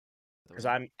the Because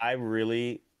room.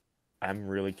 I'm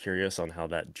really curious on how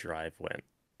that drive went.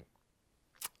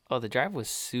 Oh, the drive was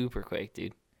super quick,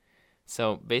 dude.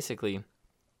 So basically,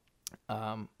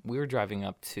 we were driving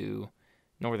up to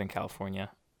Northern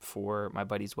California for my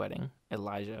buddy's wedding,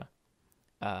 Elijah,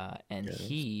 and Yes.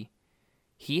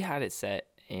 he had it set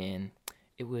in.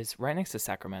 It was right next to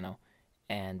Sacramento,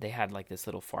 and they had like this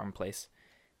little farm place.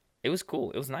 It was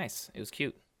cool. It was nice. It was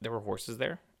cute. There were horses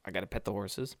there. I got to pet the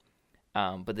horses.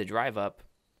 But the drive up,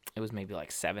 it was maybe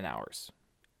like 7 hours,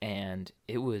 and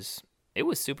it was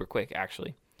super quick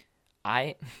actually.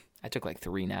 I I took like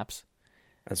 3 naps.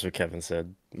 That's what Kevin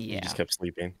said. You just Yeah, kept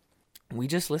sleeping. we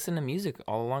just listened to music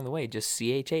all along the way, just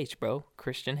CHH, bro,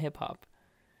 Christian hip hop.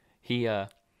 He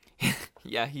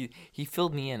yeah, he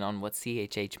filled me in on what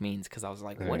CHH means because I was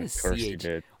like, what is Of course you CH?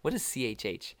 did. What is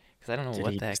CHH? Because I don't know Did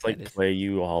what he the heck just that like is. play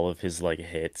you all of his like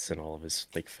hits and all of his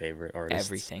like favorite artists?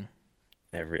 Everything,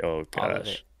 Oh all of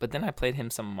it. gosh. But then I played him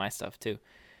some of my stuff too,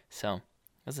 so it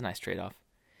was a nice trade off.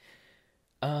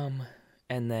 Um,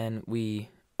 and then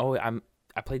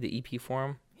I played the EP for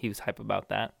him. He was hype about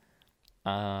that.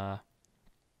 Uh,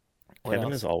 what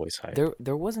Kevin is else? always hype.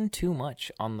 There wasn't too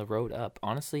much on the road up.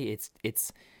 Honestly,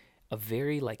 it's a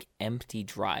very like empty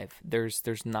drive. There's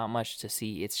not much to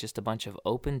see. It's just a bunch of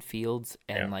open fields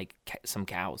Yeah. and like some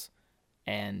cows,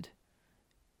 and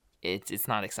it's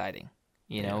not exciting.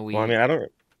 You Yeah. know, Well, I mean, we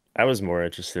I was more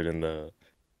interested in the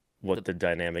the what the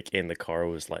dynamic in the car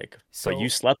was like. But you so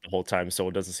slept the whole time, so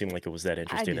it doesn't seem like it was that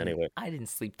interesting anyway. I didn't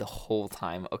sleep the whole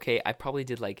time. Okay, I probably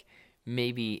did like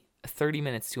maybe 30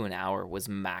 minutes to an hour was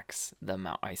max the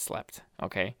amount I slept.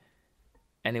 Okay,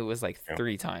 and it was like Yeah.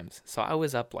 3 times. So I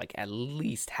was up like at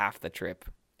least half the trip,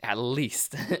 at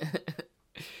least.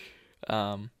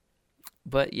 um,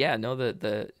 but yeah, no,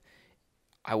 the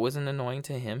I wasn't annoying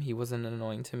to him. He wasn't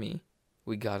annoying to me.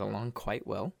 We got along quite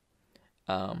well.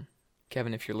 Um,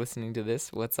 Kevin, if you're listening to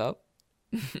this, what's up?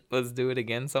 Let's do it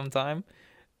again sometime.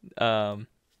 Um,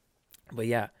 but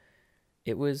yeah,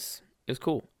 it was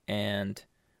cool. And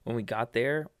when we got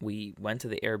there, we went to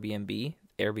the Airbnb.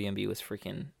 Airbnb was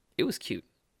freaking. It was cute.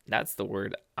 That's the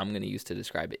word I'm gonna use to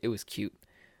describe it. It was cute.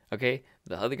 Okay,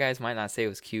 the other guys might not say it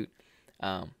was cute,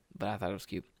 but I thought it was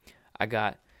cute. I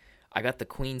got I got the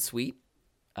queen suite.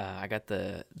 I got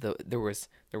the there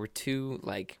were two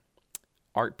like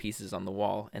art pieces on the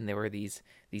wall, and there were these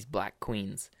black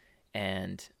queens,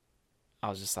 and I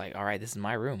was just like, all right, this is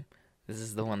my room. This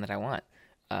is the one that I want.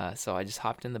 So I just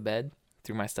hopped in the bed,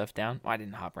 threw my stuff down. Well, I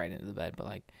didn't hop right into the bed, but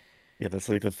like, Yeah, that's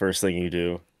like the first thing you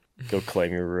do. Go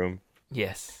claim your room.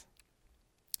 yes.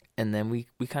 And then we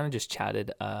kind of just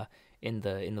chatted in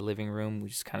the living room. We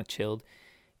just kind of chilled,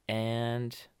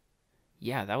 and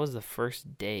yeah, that was the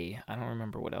first day. I don't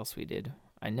remember what else we did.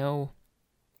 I know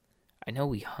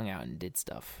we hung out and did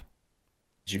stuff.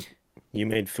 Did you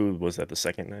made food, was that the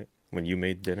second night when you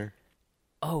made dinner?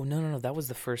 Oh no, that was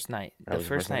the first night. That The was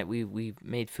the first first night? night we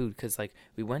made food because like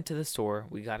we went to the store,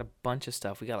 we got a bunch of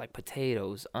stuff. We got like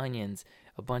potatoes, onions,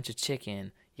 a bunch of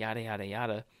chicken, yada yada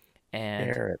yada.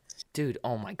 And Carrots. dude,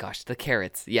 oh my gosh, the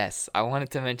carrots. Yes, I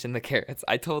wanted to mention the carrots.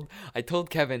 I told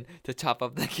Kevin to chop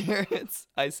up the carrots.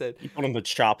 I said, You told him to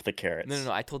chop the no. carrots.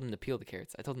 I told him to peel the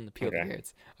carrots. I told him to peel the Okay.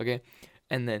 carrots. Okay.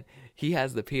 And then he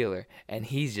has the peeler and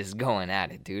he's just going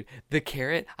at it, dude. The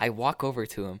carrot, I walk over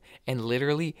to him and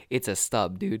literally it's a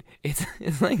stub, dude. It's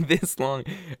like this long.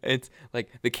 It's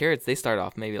like the carrots they start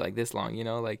off maybe like this long,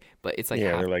 like but it's like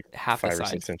Yeah, they're like half the five or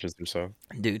size. 6 inches or so.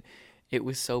 Dude, it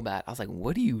was so bad. I was like,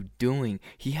 "What are you doing?"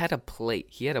 He had a plate.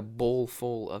 He had a bowl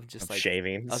full of just Of like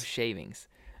of shavings. shavings.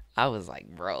 I was like,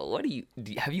 "Bro, what are you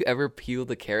have you ever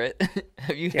peeled a carrot?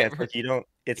 Have you Yeah, it's ever?" like you don't.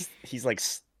 He's like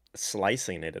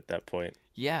slicing it at that point.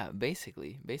 Yeah,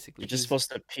 basically. You're He just was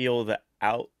supposed to peel the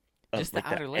out of just the like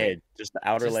the outer layer. edge, just the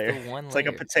outer Just the layer. one It's like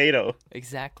a layer. potato.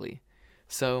 Exactly.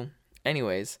 So,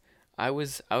 anyways, I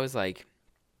was like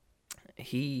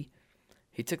he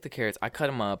he took the carrots. I cut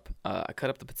them up. I cut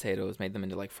up the potatoes, made them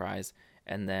into like fries,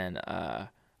 and then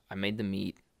I made the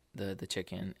meat, the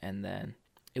chicken, and then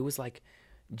it was like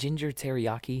ginger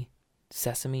teriyaki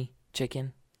sesame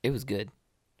chicken. It was good.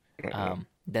 Uh-uh.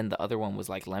 Then the other one was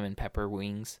like lemon pepper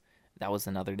wings. That was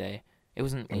another day. It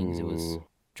wasn't wings. It was Ooh.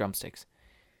 drumsticks.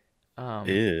 Um,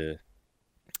 Ew.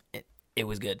 it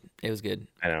was good. It was good.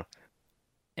 I know.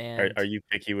 Are And you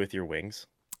picky with your wings?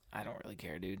 I don't really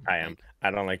care, dude. I am. Like I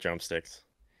don't like drumsticks.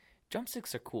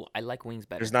 drumsticks are cool. I like wings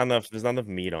There's better. not enough. There's not enough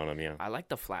meat on them. Yeah. I like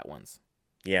the flat ones.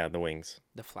 Yeah, the wings.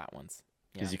 The flat ones.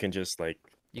 Yeah. Because you can just like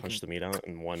You punch can the meat out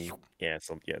in one. Yeah, it's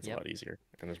a Yep. lot easier,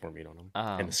 and there's more meat on them.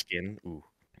 And the Um, skin. Ooh.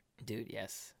 dude,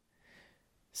 yes.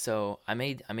 So I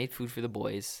made food for the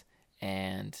boys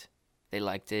and they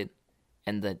liked it.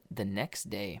 And the next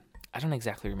day, I don't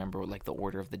exactly remember like the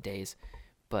order of the days,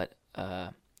 but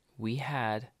we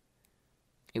had,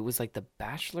 it was like the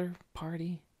bachelor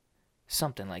party,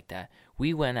 something like that.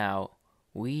 We went out.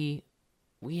 We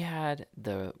we had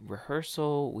the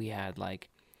rehearsal. We had like,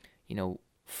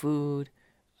 food.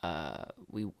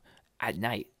 We at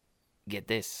night, get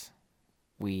this.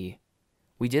 We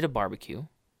we did a barbecue.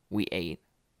 We ate,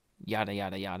 yada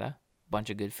yada yada, bunch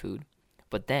of good food.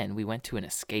 But then we went to an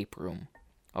escape room.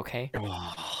 Okay?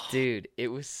 Oh, Dude,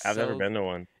 I've never been to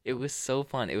one. it was so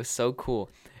fun. It was so cool.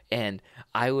 And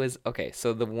I was okay,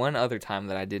 so the one other time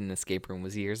that I did an escape room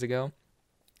was years ago,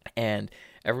 and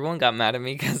everyone got mad at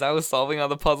me cuz I was solving all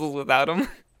the puzzles without them.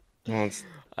 Well, it's,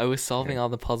 I was yeah. solving all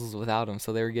the puzzles without them,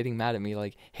 so they were getting mad at me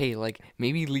like, "Hey, like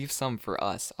maybe leave some for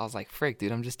us." I was like, "Frick,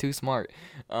 dude, I'm just too smart."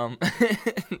 Um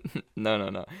No, no,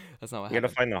 no. That's not what You gotta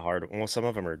happened. find the hard. Well, some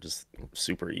of them are just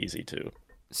super easy too.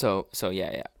 So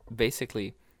yeah, yeah.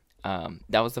 Basically,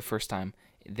 that was the first time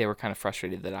they were kind of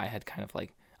frustrated that I had kind of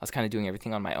like I was kind of doing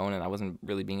everything on my own and I wasn't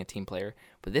really being a team player.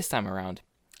 But this time around,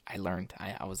 I learned.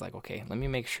 I was like, okay, let me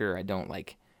make sure I don't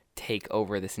like take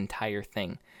over this entire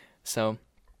thing. So,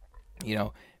 you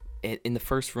know, in the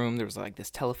first room there was like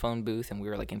this telephone booth and we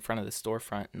were like in front of the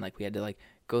storefront and like we had to like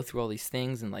go through all these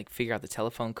things and like figure out the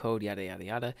telephone code, yada yada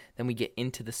yada. Then we get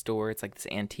into the store. It's like this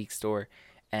antique store,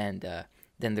 and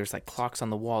then there's like clocks on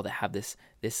the wall that have this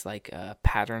like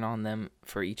pattern on them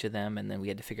for each of them, and then we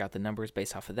had to figure out the numbers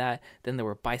based off of that. Then there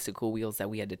were bicycle wheels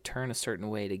that we had to turn a certain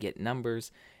way to get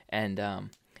numbers, and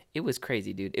it was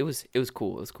crazy, dude. It was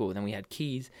cool. It was cool. Then we had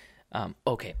keys.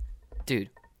 Okay,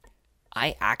 dude,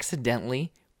 I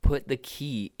accidentally put the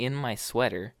key in my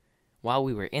sweater while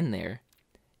we were in there,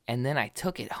 and then I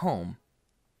took it home.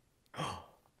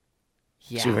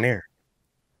 Yeah, Souvenir.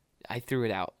 I threw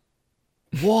it out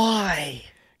Why?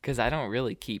 because I don't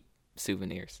really keep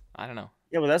souvenirs. I don't know.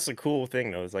 Yeah, but that's a cool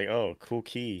thing though. It's like, oh, cool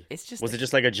key. It's just Was a it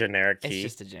just like a generic it's key,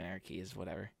 just a generic key, is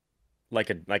whatever. like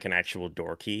an actual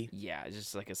door key? Yeah, it's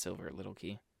just like a silver little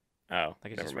key, Oh,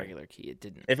 like it's never just mind. regular key. It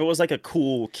didn't. If it was like a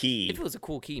cool If it key, was a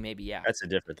cool key, maybe yeah. that's a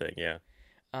different thing. Yeah,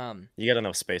 Um, you got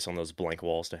enough space on those blank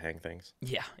walls to hang things.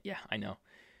 yeah, yeah, I know.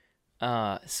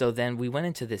 So then we went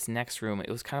into this next room. It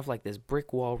was kind of like this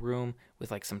brick wall room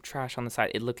with like some trash on the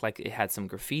side. It looked like it had some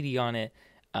graffiti on it.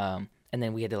 And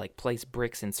then we had to like place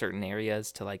bricks in certain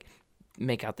areas to like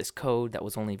make out this code that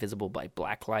was only visible by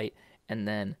black light. And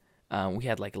then we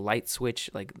had like a light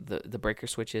switch, like the breaker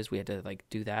switches. We had to like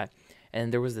do that.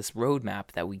 And there was this road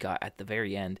map that we got at the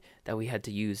very end that we had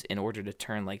to use in order to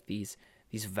turn like these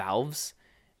valves.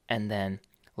 And then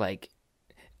like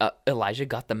Elijah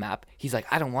got the map. He's like,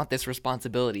 I don't want this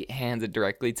responsibility. Hands it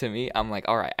directly to me. I'm like,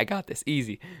 all right, I got this,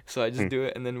 easy. So I just Hmm. do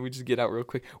it, and then we just get out real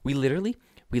quick. We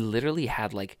literally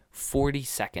had like 40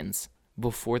 seconds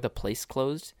before the place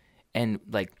closed, and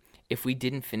like if we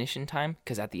didn't finish in time,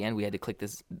 because at the end we had to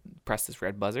press this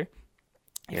red buzzer.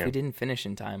 If Yeah. we didn't finish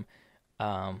in time,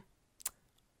 um,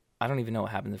 I don't even know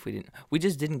what happens if we didn't. We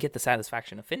just didn't get the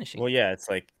satisfaction of finishing. Well, yeah, it's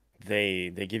like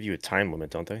they give you a time limit,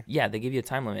 don't they? Yeah, they give you a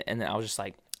time limit, and then I was just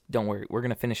like, "Don't worry, we're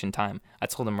gonna finish in time." I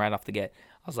told them right off the get.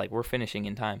 I was like, "We're finishing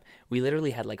in time." We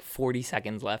literally had like 40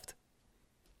 seconds left.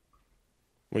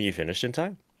 Well, you finished in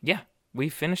time. Yeah, we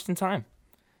finished in time,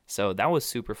 so that was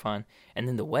super fun. And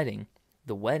then the wedding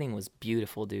was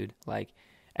beautiful, dude. Like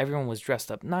everyone was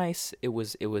dressed up nice. It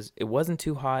wasn't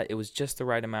too hot. It was just the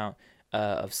right amount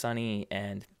of sunny,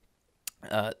 and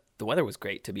the weather was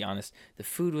great. To be honest, the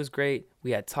food was great.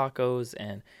 We had tacos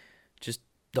and just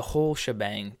the whole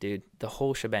shebang, dude. The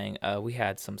whole shebang. We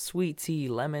had some sweet tea,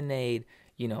 lemonade,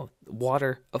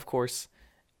 water, of course,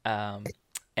 um,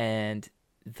 and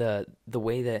the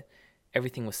way that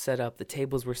everything was set up, the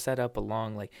tables were set up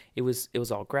along like it was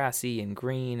all grassy and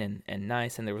green and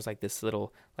nice, and there was like this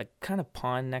little like kind of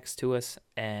pond next to us,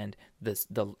 and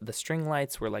the string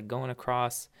lights were like going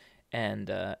across, and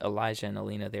Elijah and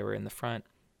Alina, they were in the front,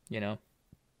 you know.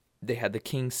 They had the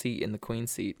king seat and the queen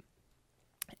seat,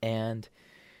 and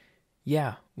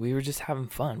yeah, we were just having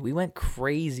fun. We went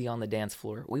crazy on the dance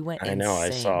floor. We went I know.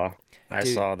 insane.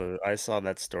 Dude, I saw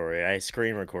that story. I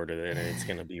screen recorded it, and it's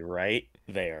gonna be right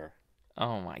there,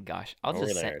 oh my gosh. over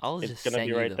there. I'll It's just gonna be send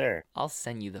you right the there. I'll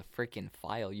send you the freaking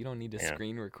file. You don't need to Yeah.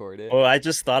 screen record it. Well, I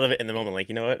just thought of it in the moment. Like,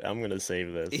 you know what? I'm gonna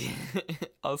save this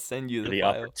I'll send you for the the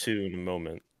file. opportune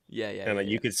moment. Yeah, yeah, And yeah, like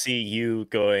you yeah. could see you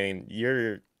going,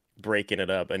 you're breaking it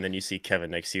up, and then you see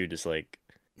Kevin next to you just like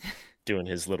doing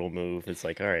his little move. It's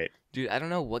like, all right. Dude, I don't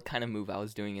know what kind of move I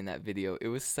was doing in that video. It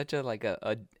was such a like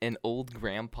an old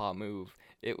grandpa move.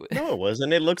 It was No, it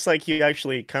wasn't. It looks like you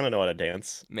actually kind of know how to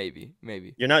dance. maybe.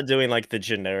 You're not doing like the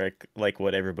generic, like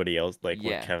what everybody else, like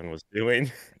what Yeah. Kevin was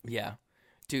doing. Yeah.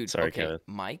 Dude, Sorry, okay, Kevin.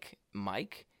 Mike,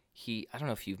 I don't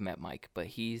know if you've met Mike, but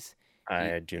he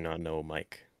I do not know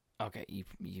Mike. okay,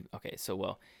 you okay, so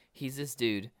well, he's this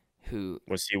dude who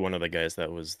Was he one of the guys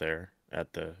that was there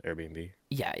at the Airbnb?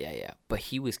 yeah, but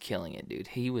he was killing it, dude.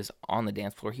 He was on the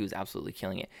dance floor. He was absolutely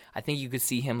killing it. I think you could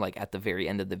see him like at the very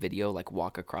end of the video, like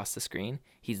walk across the screen.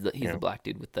 He's the Yeah. black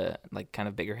dude with the like kind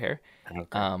of bigger hair.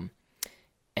 Okay. Um,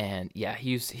 and yeah,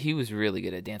 he was really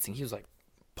good at dancing. He was like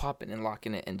popping and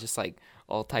locking it and just like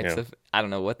all types Yeah. of I don't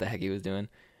know what the heck he was doing.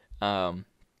 Um,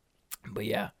 but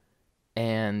yeah,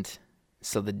 and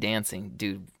so the dancing,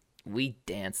 dude, we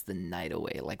danced the night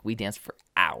away. Like we danced for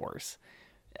hours.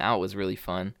 That was really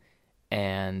fun.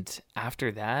 And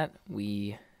after that,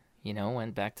 we,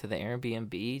 went back to the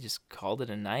Airbnb, just called it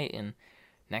a night, and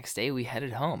next day we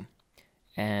headed home.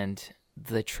 And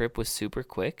the trip was super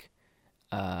quick.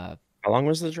 Uh, How long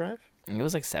was the drive? it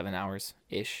was like 7 hours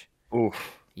ish.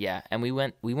 Oof. Yeah, and we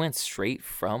went straight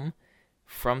from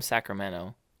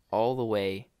Sacramento all the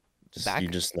way You back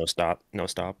just no stop, no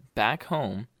stop. back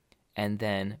home, and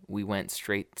then we went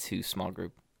straight to small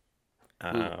group. We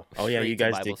Oh yeah, you straight to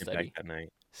guys Bible did get back study, that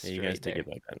night. Yeah, you guys straight did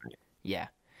there. get back that night. Yeah.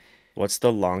 What's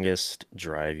the longest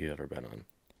drive you've ever been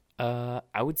on?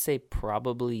 I would say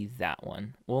probably that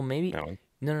one. Well, maybe That one?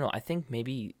 no. I think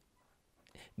maybe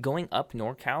going up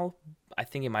NorCal. I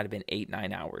think it might have been 8,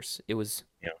 9 hours. It was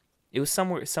Yeah. it was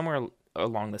somewhere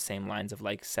along the same lines of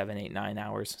like 7, 8, 9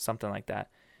 hours, something like that.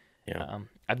 Yeah.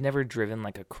 I've never driven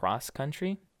like a cross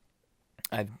country.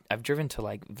 I've driven to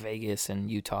like Vegas and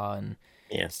Utah and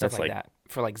Yeah, stuff that's like like that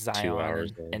for like 2 Zion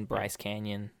hours and, away. and Yeah. Bryce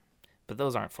Canyon, but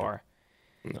those aren't far.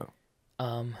 No.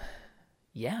 Um,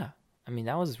 yeah. I mean,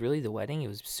 that was really the wedding. It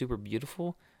was super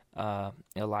beautiful.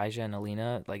 Elijah and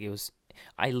Alina, like it was.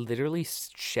 I literally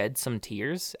shed some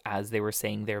tears as they were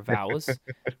saying their vows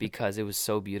because it was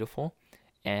so beautiful,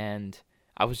 and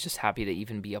I was just happy to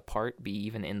even be a part, be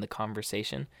even in the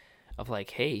conversation of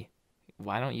like, hey,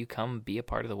 why don't you come be a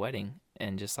part of the wedding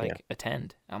and just Yeah. like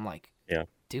attend? I'm like, Yeah.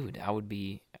 dude, I would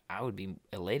be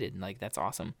elated. Like that's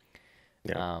awesome.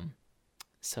 Yeah. Um,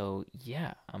 so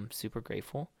yeah, I'm super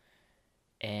grateful,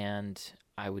 and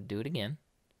I would do it again.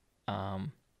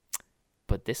 Um,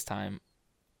 but this time,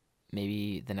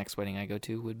 maybe the next wedding I go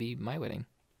to would be my wedding?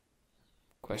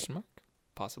 Question mark?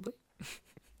 Possibly.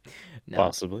 No,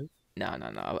 Possibly.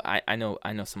 no. I know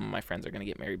some of my friends are gonna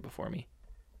get married before me.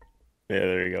 Yeah,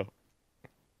 there you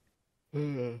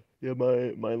go. Yeah,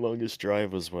 my longest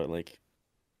drive was what, like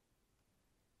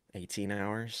 18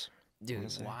 hours, I want Dude, to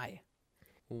say. why?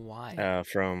 Why?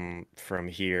 From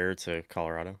here to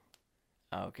Colorado.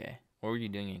 Oh, okay. What were you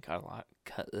doing in Colorado?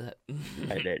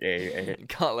 I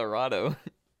Colorado.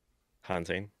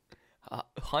 Hunting.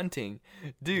 Hunting.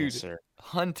 Yes, Dude, sir.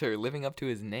 Hunter living up to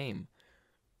his name.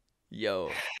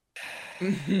 Yo.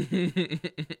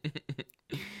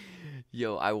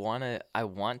 Yo, I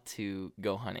want to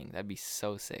go hunting. That'd be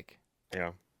so sick.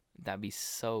 Yeah. That'd be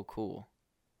so cool.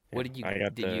 Yeah. What did you I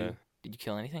got did you did you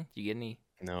kill anything? Did you get any?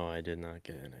 No, I did not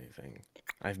get anything.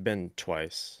 I've been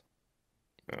twice.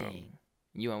 Um, Dang.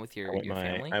 You went with your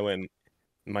family? I went,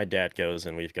 my dad goes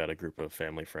and we've got a group of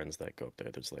family friends that go up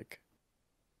there.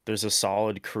 There's a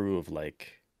solid crew of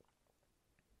like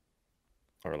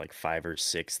 5 or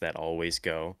 6 that always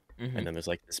go. Mm-hmm. And then there's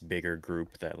like this bigger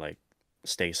group that like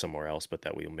stay somewhere else, but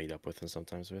that we'll meet up with and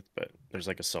sometimes with. But there's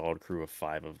like a solid crew of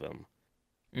 5 of them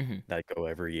Mm-hmm. that go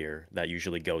every year that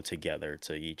usually go together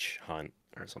to each hunt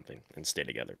or something and stay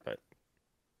together. But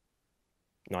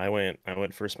no, I went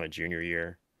first my junior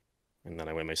year, and then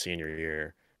I went my senior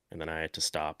year, and then I had to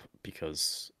stop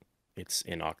because it's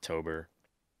in October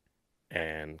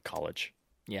and college.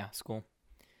 Yeah, school.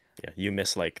 Yeah, you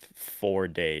miss like 4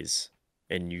 days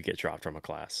and you get dropped from a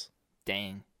class.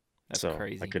 Dang. That's So I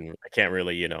crazy. couldn't, I can't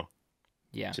really,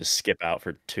 Yeah. just skip out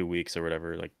for 2 weeks or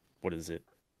whatever. Like, what is it?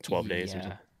 12 days or Yeah.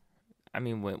 something? I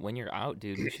mean, when you're out,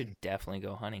 dude, you should definitely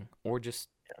go hunting or just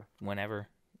Yeah. whenever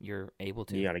you're able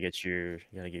to. You gotta get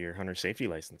your hunter safety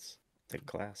license. Take a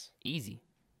class. Easy.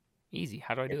 Easy.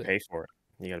 How do I You do gotta it? pay for it.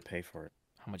 You gotta pay for it.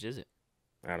 How much is it?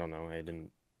 I don't know.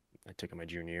 I took it my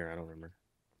junior year. I don't remember.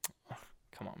 Ugh,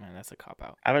 come on, man. That's a cop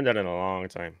out. I haven't done it in a long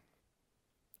time.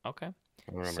 Okay.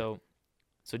 I don't remember.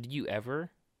 So did you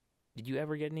ever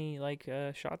get any like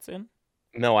shots in?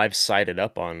 No, I've sighted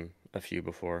up on a few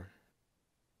before,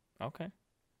 Okay.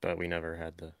 but we never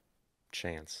had the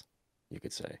chance, you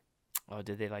could say. Oh,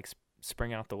 did they like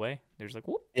spring out the way? There's like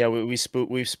whoop. Yeah, we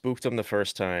spooked them the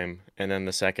first time, and then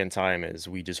the second time is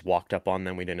we just walked up on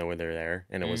them. We didn't know where they're there,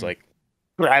 and it was Mm. like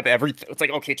grab everything. It's like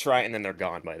okay, try it, and then they're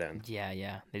gone by then.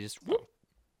 Yeah. They just whoop.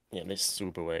 So yeah, they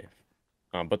swoop away.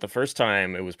 But the first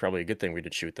time, it was probably a good thing we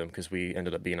did shoot them because we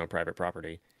ended up being on private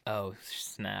property. Oh,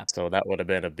 snap. So that would have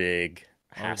been a big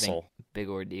That would have been hassle. big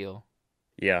ordeal.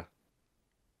 Yeah.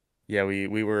 Yeah, we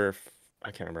were, I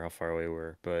can't remember how far away we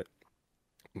were, but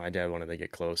my dad wanted to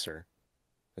get closer.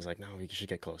 He was like, no, we should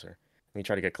get closer. And we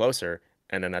tried to get closer,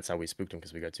 and then that's how we spooked him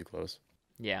because we got too close.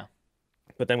 Yeah.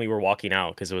 But then we were walking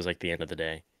out because it was like the end of the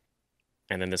day.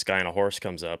 And then this guy on a horse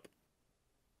comes up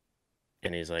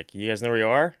and he's like, you guys know where you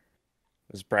are?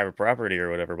 This is private property or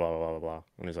whatever, blah, blah, blah, blah, blah.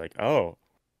 And he's like, oh.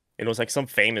 And it was like some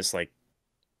famous like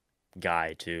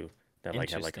guy too that like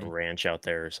had like a Interesting. ranch out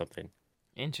there or something.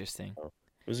 Interesting. So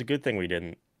it was a good thing we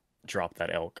didn't drop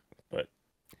that elk, but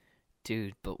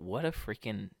Dude, but what a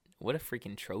freaking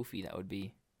trophy that would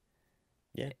be.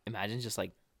 yeah. Imagine just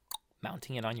like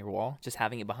mounting it on your wall, just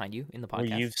having it behind you in the Well,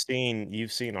 podcast.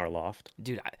 you've seen our loft.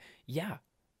 Dude, yeah.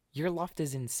 Your loft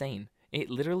is insane. It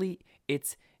literally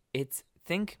it's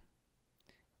think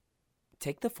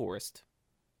take the forest,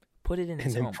 put it in And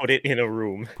his then home. put it in a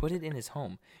room. Put it in his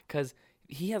home cuz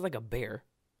he has like a bear,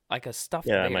 like a stuffed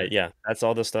Yeah, bear. that's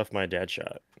all the stuff my dad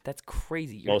shot. That's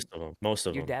crazy. Your Most of them. Most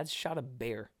of your them. dad's shot a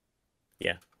bear.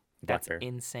 Yeah. Black That's bear.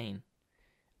 insane.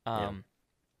 Yeah. Um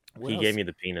what He else? gave me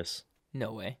the penis,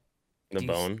 No way. the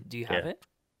bone. Do you have Yeah. it?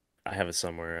 I have it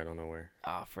somewhere. I don't know where.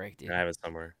 Ah, frick, dude. I have it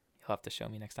somewhere. You'll have to show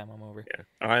me next time I'm over.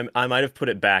 Yeah. I might have put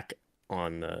it back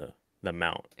on the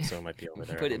mount, so it might be over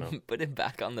there. I Put don't know. it put it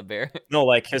back on the bear. No,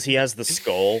 like because he has the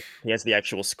skull. He has the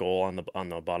actual skull on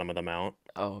the bottom of the mount,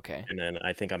 Oh, okay. and then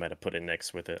I think I might have put it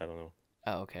next with it. I don't know.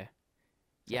 Oh, okay.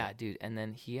 So Yeah, dude. And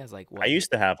then he has like I what?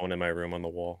 used to have one in my room on the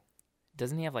wall.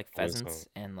 Doesn't he have like It was pheasants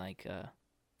and like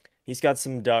he's got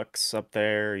some ducks up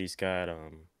there. He's got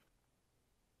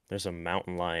there's a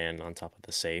mountain lion on top of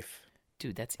the safe,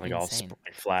 dude, that's like all insane.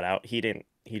 flat out. He didn't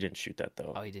shoot that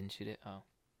though. Oh, he didn't shoot it. Oh.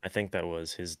 I think that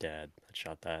was his dad that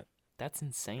shot that. That's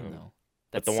insane Um, though.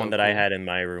 but That's the one so that I cool. had in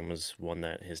my room was one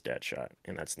that his dad shot,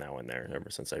 and that's now in there ever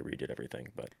since I redid everything.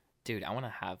 But Dude, I want to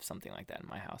have something like that in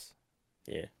my house.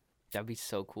 yeah, That'd be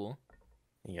so cool.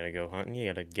 you gotta go hunting, you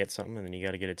gotta get something, and then you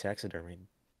gotta get it taxidermied.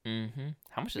 Mm-hmm.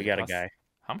 How much does We it got a cost? guy.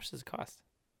 How much does it cost?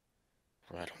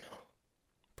 I don't know.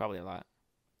 Probably a lot.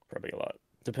 Probably a lot.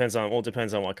 Depends on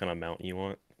what kind of mount you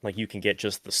want. Like you can get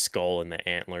just the skull and the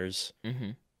antlers,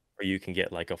 Mm-hmm. or you can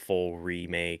get like a full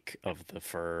remake of the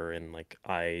fur and like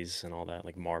eyes and all that,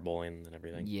 like marbling and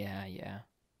everything. Yeah, yeah.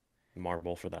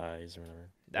 Marble for the eyes or whatever.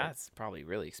 But That's probably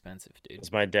really expensive, dude.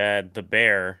 it's my dad, the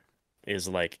bear is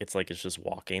like it's just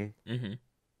walking, Mm-hmm.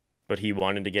 but he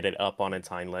wanted to get it up on its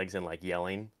hind legs and like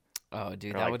yelling Oh,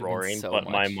 dude, or that like would have been roaring. so But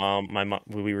my much. mom, my mom,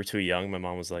 we were too young. My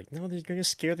mom was like, "No, they're gonna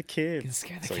scare the Can kids,"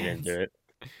 scare the so he didn't kids. do it.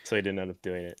 So he didn't end up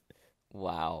doing it.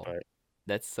 Wow. But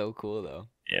That's so cool though.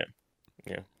 yeah,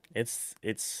 yeah, it's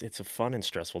a fun and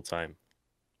stressful time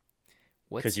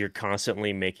because What's you're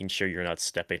constantly making sure you're not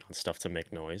stepping on stuff to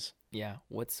make noise. Yeah,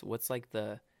 what's like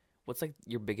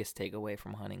your biggest takeaway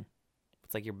from hunting?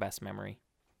 What's like your best memory?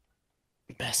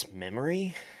 Best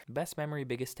memory? Best memory,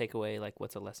 biggest takeaway, like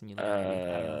what's a lesson you learned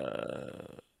maybe? I don't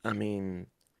know. I mean,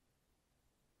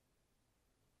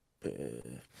 uh,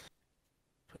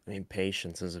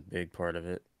 patience is a big part of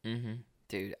it. Mm-hmm.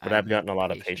 Dude, But I I've need gotten a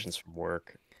lot of patience patience. from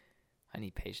work. I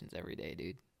need patience every day,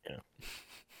 dude. Yeah,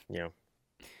 yeah.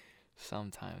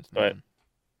 Sometimes, But man.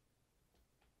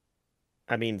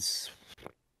 I mean,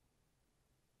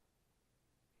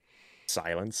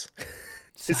 silence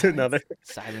is Silence. another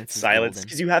Silence is silence golden.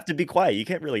 because you have to be quiet. You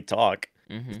can't really talk.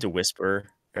 You have Mm-hmm. to whisper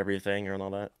everything and all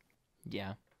that.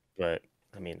 Yeah. But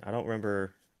I mean, I don't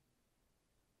remember.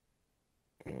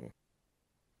 mm,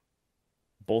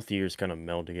 Both years kind of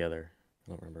meld together.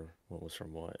 I don't remember what was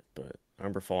from what, but I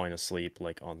remember falling asleep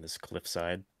like on this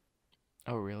cliffside.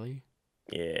 Oh, really?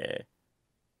 Yeah,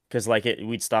 because like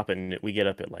we'd stop at we get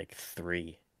up at like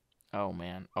 3, Oh,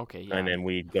 man. Okay, and yeah. then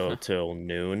we'd go till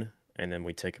noon, and then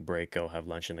we'd take a break, go have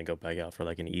lunch, and then go back out for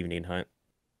like an evening hunt,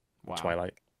 Wow.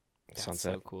 twilight, That's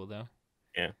sunset. so cool, though.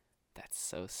 Yeah, That's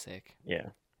so sick. yeah.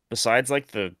 Besides like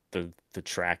the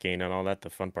tracking and all that, the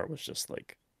fun part was just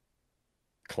like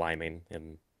climbing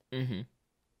and Mm-hmm.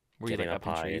 Were you getting like up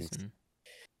up in high trees and and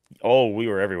oh, we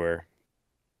were everywhere.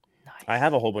 I nice?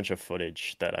 have a whole bunch of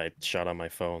footage that I shot on my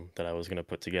phone that I was gonna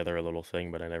put together a little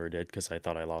thing, but I never did because I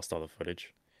thought I lost all the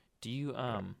footage. Do you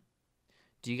But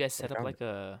do you guys I set up found it.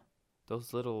 like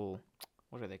those little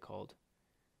what are they called?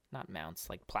 Not mounts,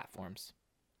 like platforms.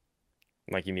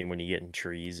 Like you mean when you get in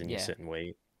trees and you Yeah. sit and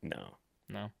wait? No,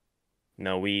 No.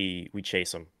 no, we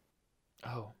chase them.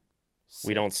 Oh, We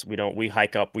sick. don't we don't we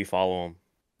hike up, we follow them.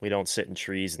 We don't sit in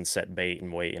trees and set bait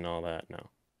and wait and all that. No,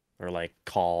 or like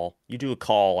call. You do a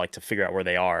call like to figure out where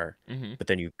they are, Mm-hmm. but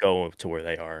then you go to where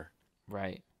they are.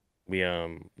 Right.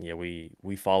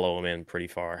 We follow them in pretty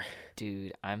far.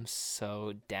 Dude, I'm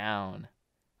so down.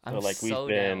 So I'm like so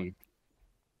down.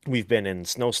 we've been in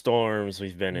snowstorms,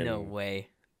 we've been No in way.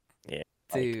 yeah,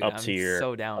 like Dude, I'm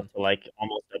so down. up to like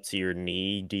almost up to your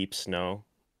knee deep snow.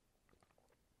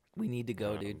 We need to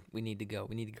go, dude. Um, We need to go.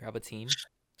 We need to grab a team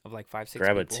of like five, six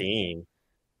grab a people. team.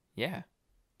 Yeah.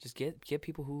 Just get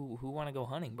people who want to go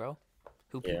hunting, bro.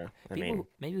 Who Yeah, I mean,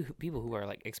 maybe people who are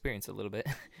like experienced a little bit,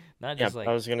 not yeah, just I like,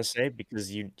 was gonna say because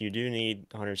you do need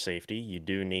hunter safety, you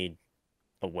do need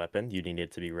a weapon, you need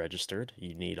it to be registered,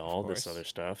 you need of all this course, other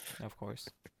stuff. of course.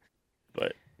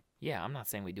 But Yeah, I'm not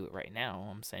saying we do it right now.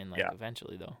 I'm saying like yeah,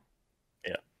 eventually though.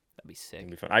 yeah, That'd be it'd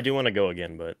be sick. fun. I do want to go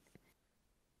again, but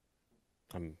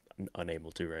I'm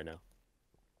unable to right now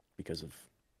because of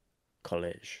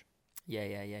college.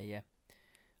 Yeah.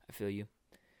 I feel you.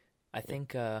 I Yeah,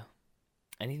 think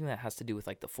anything that has to do with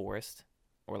like the forest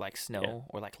or like yeah, snow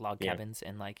or like log yeah, cabins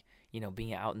and like,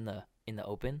 being out in the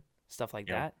open, stuff like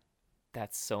yeah. that.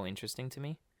 That's so interesting to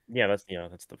me. That's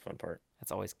the fun part.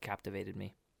 That's always captivated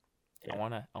me. I Yeah.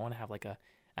 wanna I wanna have like a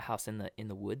house in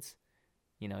the woods,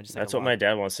 just like a That's what log. my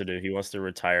dad wants to do. He wants to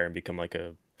retire and become like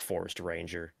a forest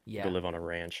ranger, go Yeah, live on a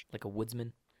ranch. like a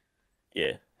woodsman.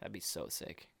 Yeah. That'd be so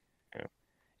sick. Yeah.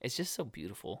 It's just so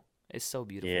beautiful. It's so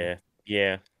beautiful. Yeah.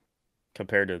 Yeah.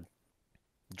 Compared to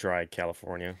dry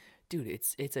California. Dude,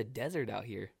 it's a desert out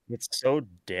here. It's so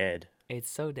dead. It's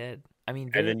so dead. I mean,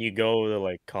 And there then you go to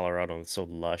like Colorado and it's so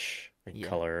lush in yeah.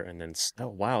 color and then snow.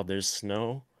 Wow, there's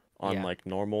snow on Yeah. like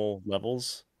normal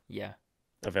levels Yeah.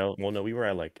 available. Well, no, we were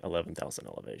at like 11,000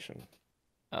 elevation.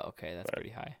 Oh, okay, that's But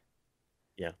pretty high.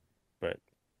 yeah. But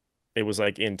it was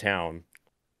like in town.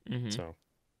 Mhm. So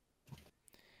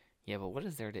Yeah, but what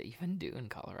is there to even do in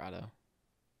Colorado?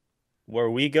 where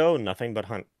we go, nothing but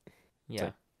hunt. It's Yeah.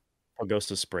 like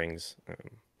Augusta Springs,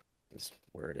 is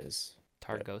where it is.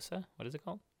 But Targosa? What is it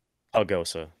called?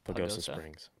 Pagosa Pagosa?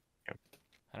 Springs. Yeah.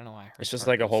 I don't know why I It's heard just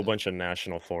like a whole Targosa. bunch of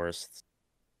national forests.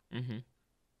 Mhm.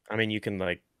 I mean, you can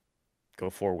like go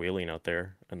four-wheeling out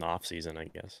there in the off season, I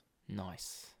guess.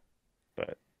 Nice.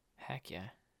 But Heck yeah.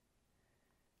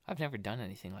 I've never done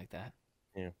anything like that.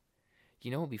 yeah,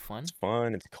 You know what would be it's fun?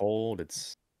 fun, it's cold,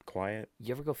 it's quiet.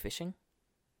 You ever go fishing?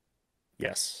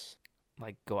 Yes.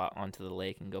 Like go out onto the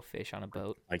lake and go fish on a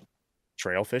boat? Like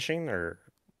trail fishing or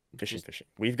Just fishing.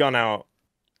 We've gone out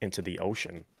into the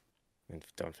ocean and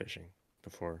done fishing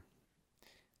before.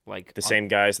 like The on same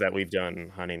guys that we've done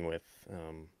hunting with,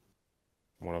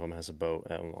 one of them has a boat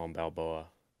on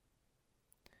Balboa,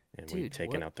 and we've dude,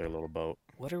 taken out their little boat.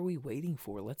 what are we waiting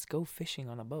for? Let's go fishing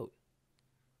on a boat.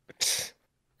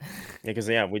 Yeah, because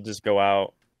yeah, we just go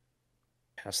out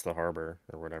past the harbor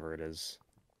or whatever it is.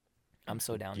 I'm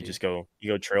so down, You dude. just you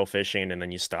go trail fishing, and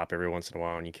then you stop every once in a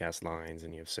while and you cast lines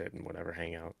and you sit and whatever,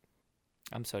 hang out.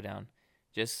 I'm so down.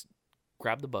 Just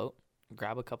grab the boat,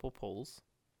 grab a couple poles,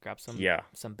 grab Yeah.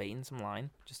 some bait and some line.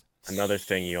 Just Another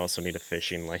thing, you also need a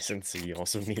fishing license. So you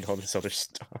also need all this other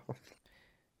stuff.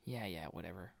 yeah,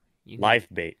 whatever. You need Live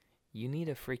bait. you need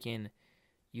a freaking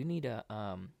you need a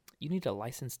you need a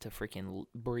license to freaking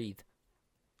breathe.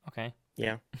 Okay?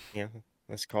 Yeah, yeah.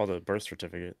 That's called a birth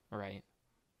certificate. Right.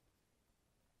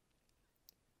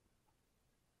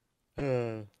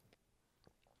 Uh,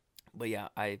 But yeah,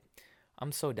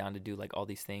 I'm so down to do like all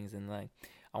these things and like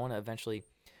I want to eventually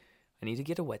I need to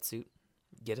get a wetsuit,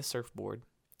 get a surfboard,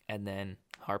 and then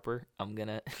Harper, I'm going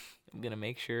to I'm going to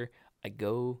make sure I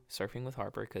go surfing with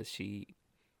Harper cuz she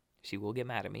will get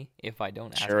mad at me if I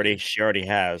don't ask her. she already She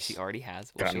has already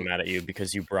has. Well, gotten she'll mad at you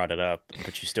because you brought it up,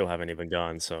 but you still haven't even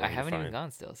gone, so I you're haven't even fine.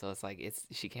 gone still, so it's like it's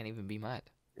she can't even be mad.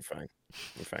 You're fine.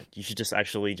 You're fine. You should just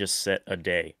actually just set a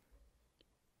day.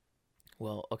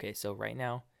 Well, okay, so right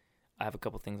now I have a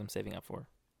couple things I'm saving up for.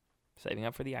 Saving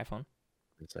up for the iPhone.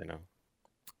 Yes, I know.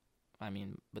 I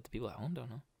mean, but the people at home don't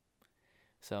know.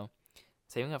 So,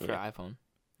 saving up for Yeah. an iPhone.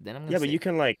 Then I'm going Yeah, to but say you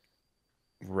can like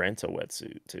rent a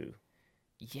wetsuit too.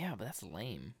 yeah, but that's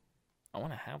lame. I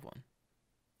want to have one.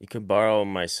 You could borrow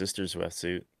my sister's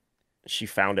wetsuit. She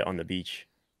found it on the beach.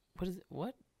 What is it?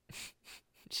 What?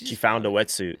 She She just found found a it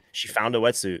wetsuit. She found a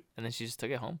wetsuit, and then she just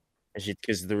took it home. and she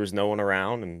because there was no one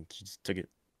around, and she just took it.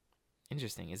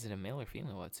 Interesting. Is it a male or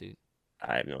female wetsuit?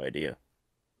 I have no idea.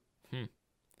 Hmm.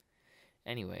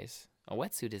 Anyways, a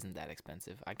wetsuit isn't that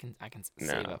expensive. I can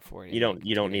save No, up for it you in don't. like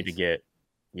You don't need to 2 days. get.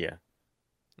 Yeah, you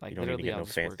Like don't need to literally, get I'll no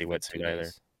just work fancy like two wetsuit either.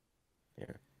 days.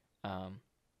 Yeah. Um,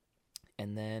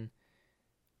 and then,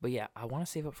 but yeah, I want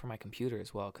to save up for my computer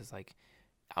as well because like,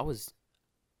 I was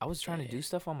I was trying to Yeah. do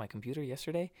stuff on my computer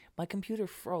yesterday. My computer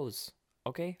froze.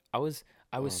 Okay, I was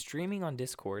Oh, streaming on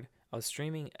Discord. I was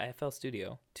streaming FL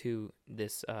Studio to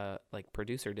this like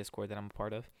producer Discord that I'm a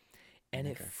part of, and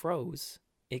it Okay. froze.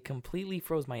 It completely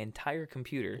froze my entire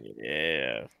computer,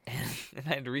 Yeah. and I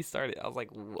had to restart it. I was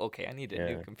like, okay, I need a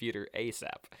new Yeah. computer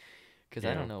ASAP because I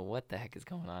Yeah. don't know what the heck is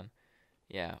going on.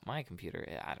 Yeah, my computer,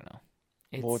 I don't know.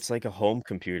 Well, It's it's like a home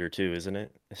computer too, isn't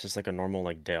it? It's just like a normal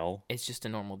like Dell. it's just a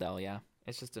normal Dell, yeah.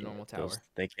 It's just a Yeah, normal those tower.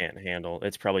 they can't handle.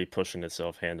 It's probably pushing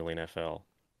itself handling FL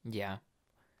Yeah.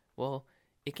 Well,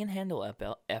 it can handle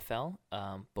FL,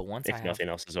 but once I if have nothing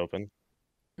else is open.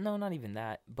 no, not even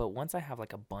that, but once I have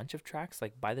like a bunch of tracks,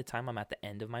 like by the time I'm at the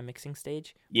end of my mixing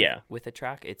stage with Yeah. with a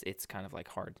track, it's kind of like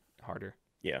harder.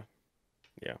 Yeah.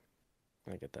 Yeah.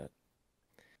 I get that.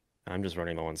 I'm just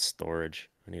running low on storage.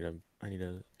 I need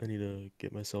to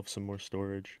get myself some more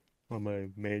storage on my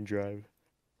main drive.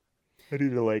 I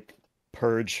need to like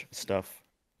purge stuff.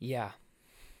 Yeah.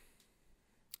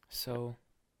 So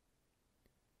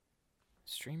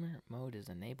streamer mode is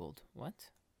enabled. What?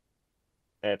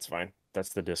 That's fine. That's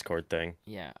the Discord thing.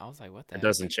 Yeah, I was like, what the It heck?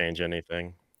 doesn't change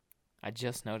anything. I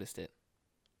just noticed it.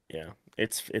 Yeah.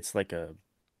 It's like a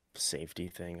safety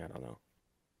thing. I don't know.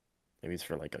 Maybe it's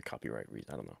for like a copyright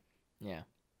reason. I don't know. Yeah.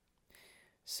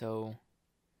 So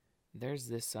there's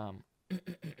this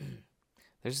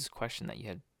there's this question that you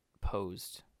had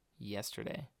posed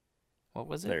yesterday. What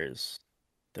was it? There's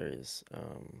there's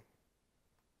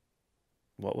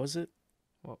what was it?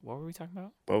 What were we talking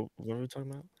about? What were we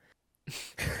talking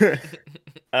about?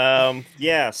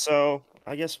 Yeah, so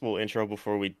I guess we'll intro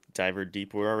before we dive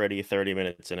deep. We're already 30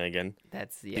 minutes in again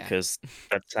That's yeah. because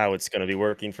that's how it's going to be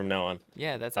working from now on.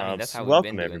 Yeah, that's I mean that's So how we've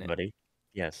been welcome doing it. everybody.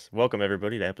 Yes, welcome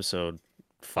everybody to episode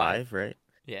 5. 5, right?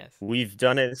 Yes. We've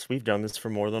done this for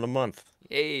more than a month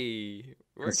Yay.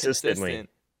 We're consistently. consistent.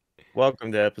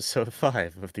 Welcome to episode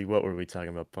 5 of the What Were We Talking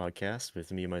About podcast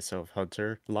with me, myself,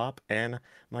 Hunter Lop, and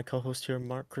my co-host here,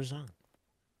 Mark Curzon.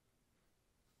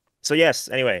 So yes,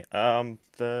 anyway,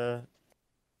 the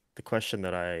question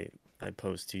that I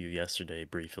posed to you yesterday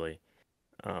briefly,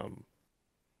 um,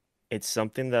 it's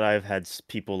something that I've had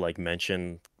people like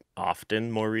mention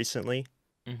often more recently.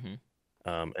 Mhm.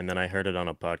 And then I heard it on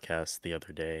a podcast the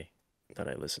other day that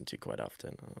I listen to quite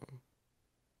often.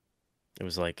 It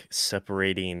was like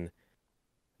separating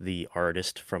the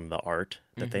artist from the art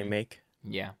that they Mhm. make.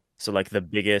 Yeah. So like the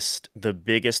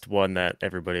biggest one that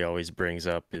everybody always brings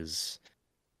up is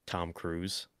Tom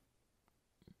Cruise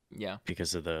Yeah.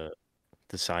 because of the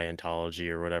Scientology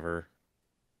or whatever,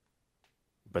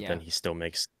 but Yeah. then he still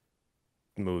makes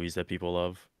movies that people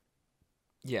love.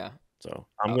 Yeah. So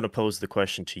I'm Uh, going to pose the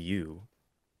question to you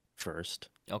first.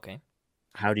 okay.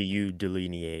 How do you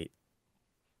delineate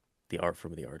the art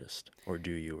from the artist? Or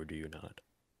do you not?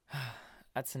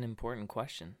 That's an important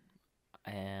question.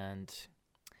 And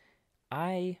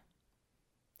I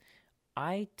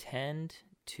I tend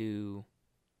to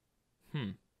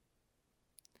hmm,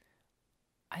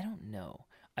 I don't know.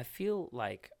 I feel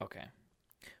like okay,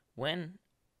 when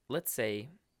let's say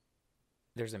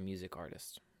there's a music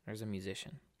artist, there's a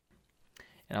musician,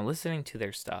 and I'm listening to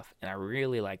their stuff and I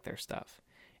really like their stuff.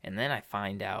 And then I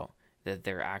find out that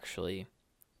they're actually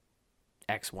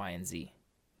X, Y, and Z.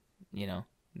 You know,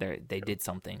 they Yeah. did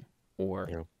something, or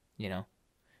Yeah. you know,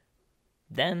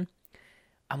 then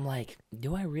I'm like,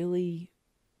 do I really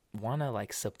want to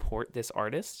like support this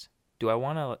artist? Do I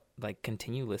want to like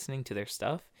continue listening to their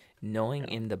stuff, knowing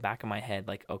Yeah. in the back of my head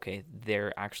like, okay,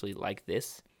 they're actually like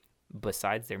this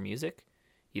besides their music?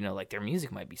 You know, like their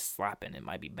music might be slapping, it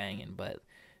might be banging, but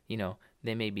you know,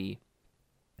 they may be,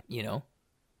 you know,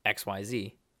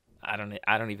 XYZ. I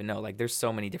don't even know. Like there's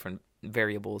so many different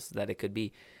variables that it could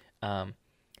be. Um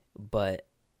but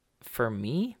for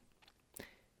me,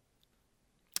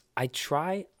 I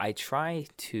try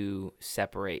to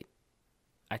separate.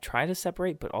 I try to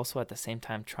separate, but also at the same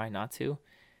time try not to.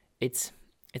 It's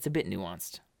it's a bit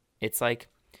nuanced. It's like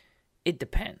it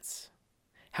depends.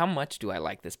 How much do I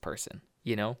like this person?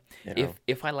 You know, Yeah.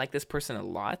 if I like this person a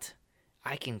lot,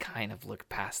 I can kind of look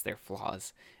past their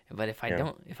flaws. But Yeah. if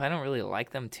I don't really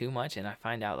like them too much, and I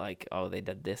find out like, oh, they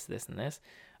did this, this, and this,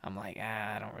 I'm like,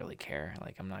 I don't really care.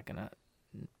 Like, I'm not gonna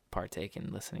partake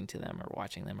in listening to them or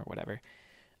watching them or whatever.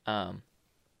 Um,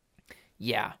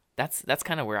 yeah, that's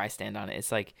kind of where I stand on it.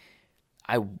 It's like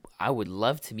I I would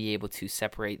love to be able to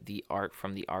separate the art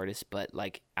from the artist, but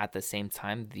like at the same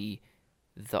time, the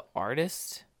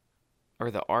artist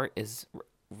or the art is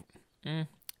mm,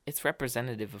 it's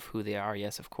representative of who they are.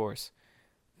 Yes, of course.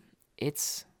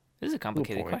 It's This is a Cool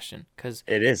complicated point. question because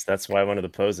It is. That's why I wanted to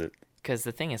pose it.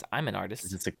 the thing is, I'm an 'Cause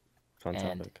artist it's a fun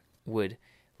and topic. would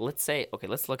let's say okay,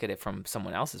 let's look at it from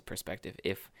someone else's perspective.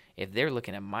 If they're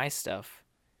looking at my stuff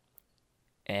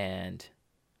and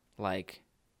like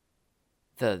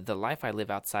the life I live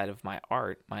outside of my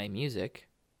art, my music,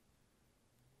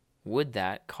 would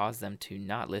that cause them to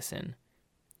not listen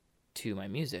to my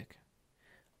music?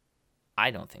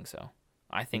 I don't think so.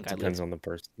 I It think I live depends on the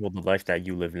person. Well, the life that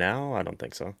you live now, I don't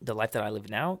think so. the life that I live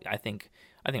now. I think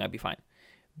I'd be fine.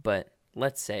 But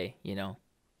let's say,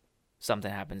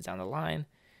 something happens down the line,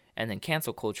 and then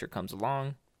cancel culture comes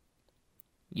along.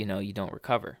 You don't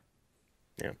recover.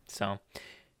 Yeah. So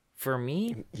for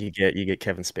me, You get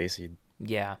Kevin Spacey.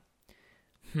 yeah.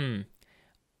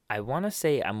 I want to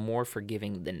say I'm more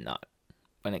forgiving than not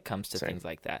when it comes to Same. things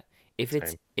like that. If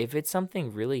it's Same. if it's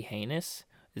something really heinous,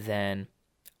 then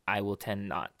I will tend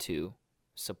not to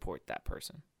support that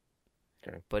person.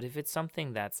 Okay. But if it's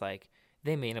something that's like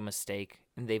they made a mistake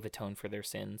and they've atoned for their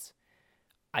sins,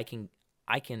 I can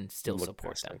still Look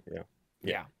support past them. it. Yeah.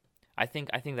 Yeah. Yeah. I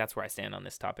think that's where I stand on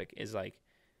this topic is like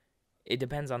it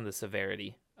depends on the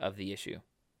severity of the issue.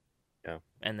 Yeah.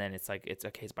 And then it's like it's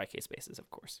a case by case basis, of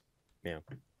course. Yeah.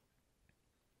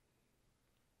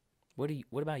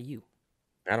 What about you?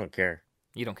 I don't care.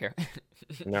 You don't care.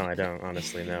 No, I don't.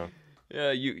 Honestly, no.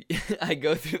 Yeah, I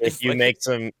go through If this you like make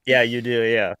some, yeah, you do.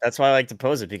 Yeah, that's why I like to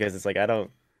pose it because it's like I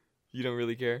don't. you don't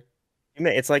really care.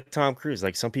 It's like Tom Cruise.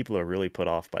 Like some people are really put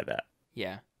off by that,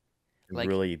 Yeah. and Like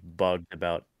really bugged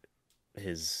about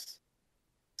his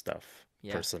stuff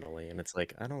yeah. personally, and it's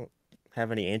like I don't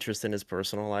have any interest in his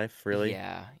personal life really.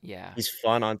 Yeah, yeah. He's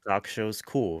fun on talk shows,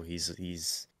 cool. He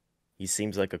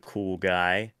seems like a cool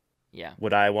guy. Yeah.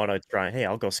 Would I want to try? Hey,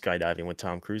 I'll go skydiving with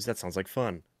Tom Cruise. That sounds like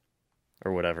fun,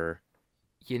 or whatever.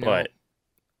 You know, But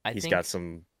I he's got think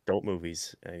some dope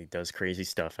movies and he does crazy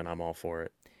stuff, and I'm all for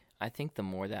it. I think the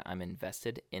more that I'm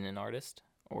invested in an artist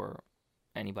or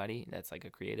anybody that's like a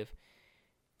creative,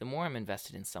 the more I'm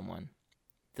invested in someone,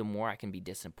 the more I can be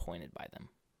disappointed by them.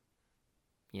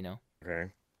 You know?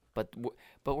 Okay. But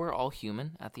we're all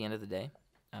human at the end of the day.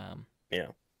 Yeah.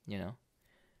 You know?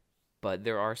 But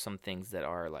there are some things that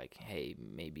are like, hey,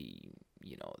 maybe,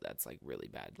 that's like really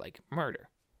bad. Like murder.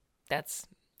 That's,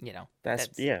 That's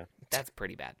yeah. that's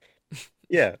pretty bad.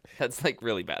 Yeah. That's like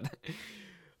really bad.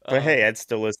 But Um, hey, I'd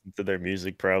still listen to their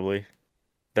music probably.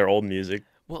 Their old music.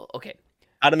 well, okay.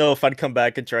 I don't know if I'd come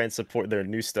back and try and support their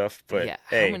new stuff, but Yeah,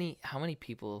 hey, how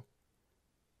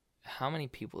many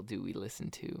people do we listen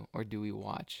to or do we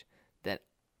watch that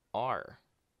are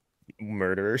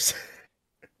murderers.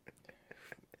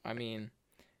 I mean,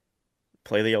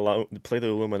 Play the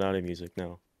Illuminati music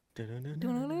now.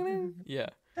 yeah.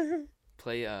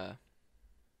 Play I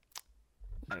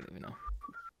don't even know.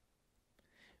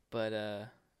 But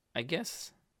I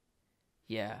guess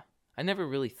yeah. I never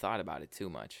really thought about it too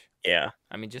much. Yeah.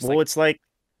 I mean, Well, it's like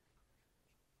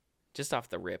just off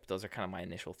the rip, those are kind of my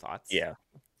initial thoughts. yeah.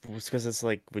 It's because it's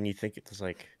like when you think it's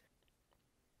like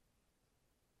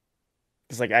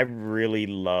I really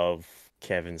love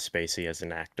Kevin Spacey as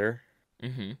an actor.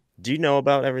 Mhm. Do you know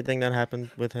about everything that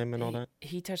happened with him and all that?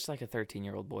 He touched like a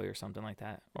 13-year-old boy or something like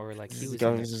that, or like he was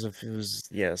in there, It was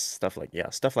yes, stuff like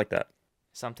that.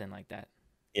 something like that.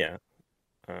 Yeah.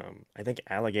 I think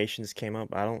allegations came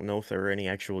up. I don't know if there were any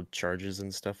actual charges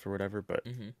and stuff or whatever, but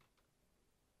Mhm.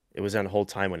 it was that whole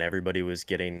time when everybody was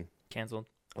getting Canceled.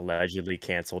 allegedly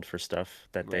canceled for stuff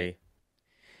that Right. they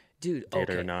Dude, did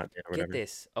or okay. not did or Get whatever.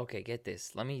 this. Okay, get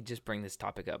this. Let me just bring this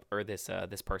topic up or this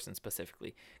person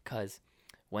specifically cuz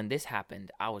when this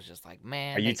happened, I was just like, Are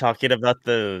 "Man, you talking about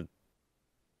you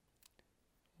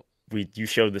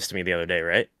showed this to me the other day,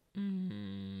 right?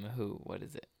 who? What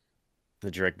is it?"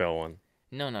 The Drake Bell one.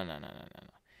 No, no, no, no, no, no,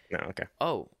 no. No, okay.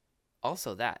 Oh,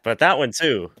 also that. But that one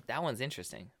too. That one's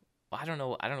interesting. Well, I don't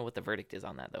know what the verdict is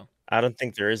on that though. I don't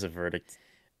think there is a verdict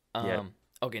yet.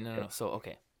 Okay, no, no, But no. So,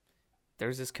 okay.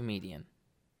 There's this comedian.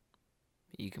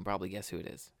 You can probably guess who it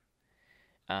is.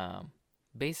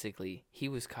 Basically, he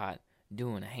was caught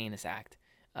doing a heinous act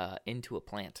into a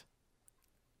plant.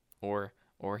 Or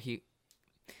he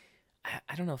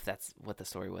I don't know if that's what the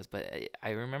story was, but I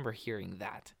remember hearing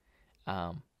that.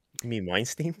 You mean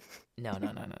Weinstein? No,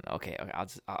 no, no, no, no. Okay, okay.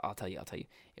 I'll tell you. I'll tell you.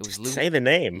 It was Just say the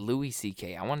name. Louis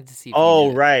C.K. I wanted to see if you Oh,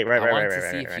 knew it. right, I wanted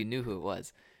to see if right. you knew who it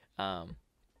was. Um,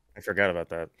 I forgot about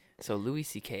that. so Louis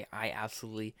C.K. I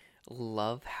absolutely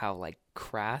love how like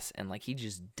crass and like he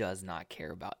just does not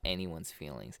care about anyone's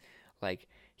feelings. Like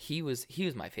he was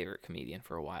my favorite comedian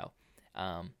for a while.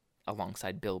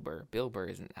 Alongside Bill Burr. Bill Burr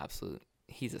is an absolute.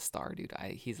 He's a star, dude.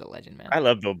 He's a legend, man. I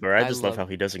love Bill Burr. I I just love love. how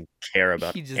he doesn't care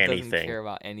about He just doesn't anything. care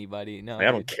about anybody. No, Like,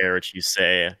 I don't dude. care what you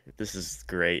say. This is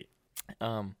great.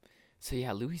 Um, so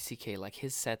yeah, Louis C.K. like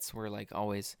his sets were like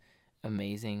always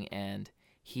amazing, and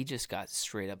he just got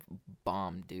straight up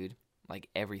bombed, dude. Like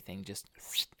everything just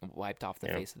wiped off the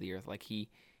Yeah. face of the earth. Like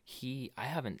I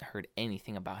haven't heard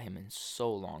anything about him in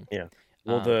so long. Yeah.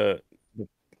 Well, Um, the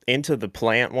Into the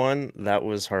Plant one, that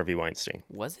was Harvey Weinstein.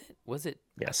 was it? Was it?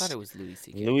 I thought Yes. it was Louis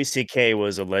C.K. Louis C.K.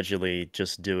 was allegedly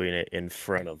just doing it in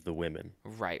front of the women.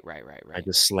 Right, right, right, I right.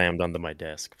 just slammed onto my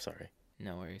desk. Sorry.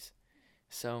 No worries.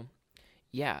 So,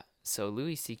 yeah. So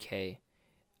Louis C.K.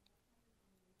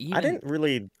 I even didn't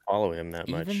really follow him that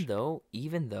much.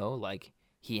 even though like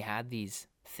he had these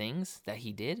things that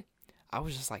he did, I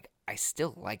was just like, I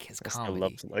still like his I still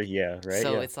love, comedy. yeah, right?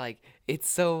 So Yeah. it's like it's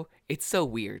so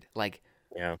weird. Like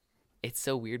Yeah. it's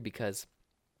so weird because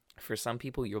for some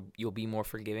people you'll be more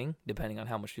forgiving depending on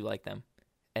how much you like them,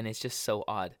 and it's just so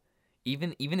odd.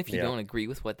 Even if you Yeah. don't agree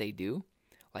with what they do,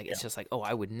 like Yeah. it's just like, oh,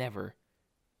 I would never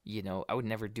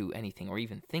do anything or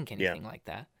even think Yeah. anything like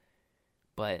that.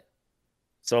 But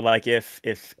So like if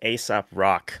Aesop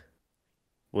Rock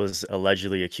was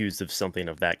allegedly accused of something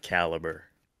of that caliber,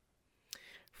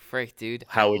 frick, dude,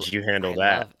 how would you handle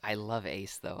that? I love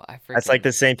Ace though. I That's like freaking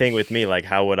the same thing with me. Like,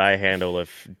 how would I handle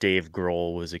if Dave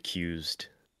Grohl was accused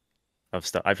of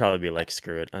stuff? I'd probably be like,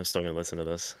 screw it. I'm still gonna listen to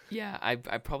this. yeah, I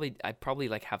probably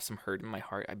like have some hurt in my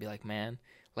heart. I'd be like, man,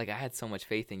 like I had so much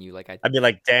faith in you. Like I I'd be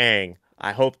like, dang,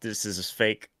 I hope this is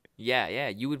fake. yeah, yeah,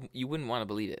 you wouldn't want to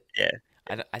believe it. Yeah.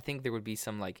 I think there would be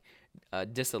some like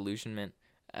disillusionment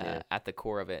Yeah. at the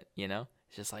core of it. You know,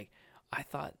 it's just like I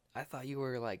thought you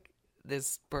were like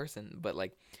this person, but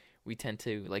like we tend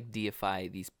to like deify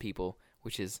these people,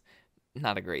 which is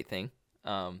not a great thing.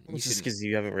 You It's just shouldn't. because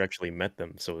you haven't actually met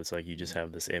them, so it's like you just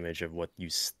have this image of what you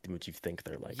think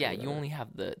they're like or Yeah, you whatever. only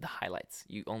have the highlights.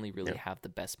 You only really Yeah. have the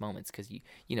best moments because you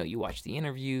know you watch the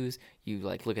interviews, you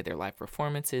like look at their live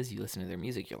performances, you listen to their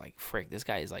music. You're like, frick, this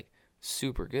guy is like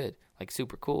super good, like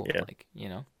super cool, Yeah. like you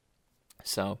know.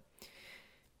 So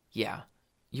yeah,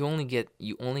 you only get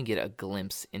a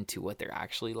glimpse into what they're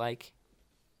actually like.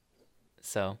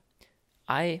 So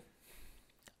I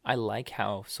I like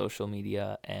how social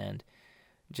media and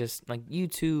just like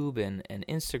YouTube and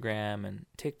Instagram and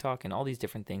TikTok and all these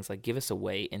different things like give us a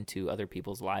way into other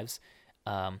people's lives,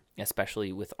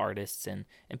 especially with artists and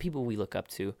people we look up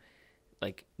to.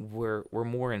 Like we're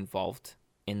more involved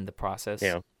in the process.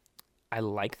 Yeah. I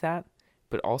like that,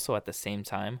 but also at the same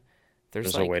time,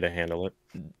 there's There's a way like to handle it.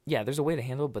 yeah, there's a way to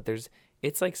handle it, but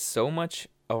it's like so much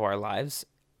of our lives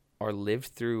are lived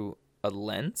through a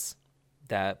lens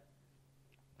that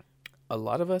a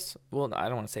lot of us, well, I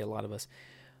don't want to say a lot of us.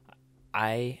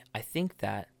 I think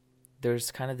that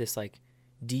there's kind of this like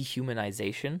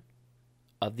dehumanization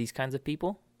of these kinds of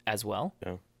people as well,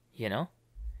 Yeah. you know?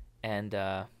 And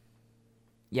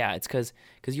yeah, it's cuz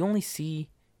you only see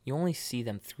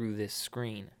them through this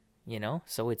screen, you know?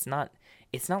 So it's not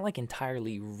like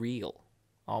entirely real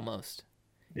almost,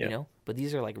 you Yeah. know? But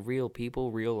these are like real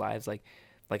people, real lives like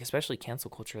especially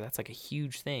cancel culture, that's like a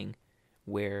huge thing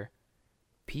where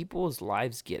people's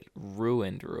lives get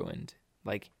ruined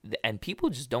like and people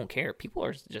just don't care. People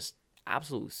are just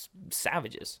absolute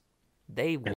savages.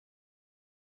 They Yeah. will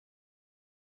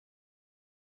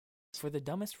for the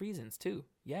dumbest reasons too.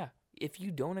 Yeah, if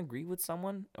you don't agree with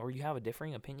someone or you have a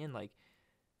differing opinion, like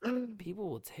people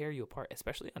will tear you apart,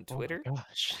 especially on Oh my Twitter.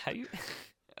 gosh. How you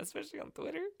especially on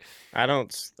Twitter.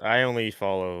 I only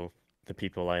follow the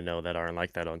people I know that aren't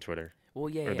like that on Twitter, Well,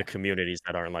 yeah, or the yeah, communities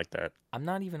that aren't like that. I'm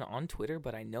not even on Twitter,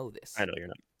 but I know I this. know you're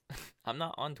not. I'm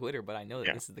not on Twitter, but I know that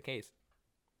Yeah. this is the case.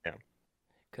 Yeah.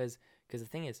 Because the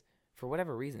thing is, for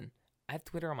whatever reason, I have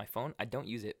Twitter on my phone. I don't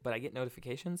use it, but I get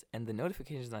notifications, and the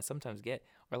notifications I sometimes get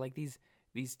are like these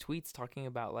tweets talking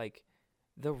about like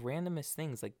the randomest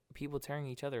things, like people tearing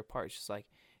each other apart. It's just like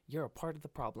you're a part of the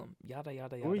problem, yada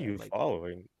yada Who are yada. you Like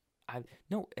following? I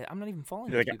no, I'm not even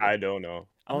following those Like, people. I don't know.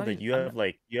 I'm Oh, not that even. you I'm not.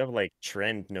 have like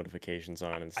trend notifications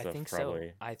on and I stuff, think so.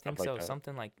 probably I stuff think like so. that.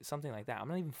 Something like that. I'm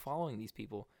not even following these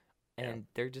people, Yeah. and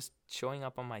they're just showing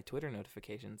up on my Twitter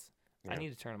notifications. I Yeah. need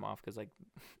to turn them off because like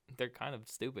they're kind of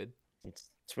stupid.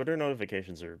 Twitter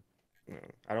notifications are.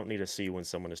 I don't need to see when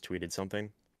someone has tweeted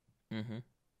something. Mm-hmm.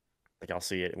 Like, I'll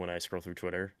see it when I scroll through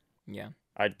Twitter. Yeah.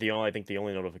 I think the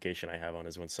only notification I have on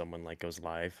is when someone like goes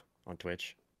live on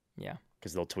Twitch, Yeah.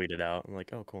 because they'll tweet it out. I'm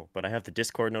like, oh, cool. But I have the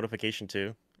Discord notification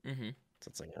too, Mm-hmm. so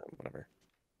it's like, whatever.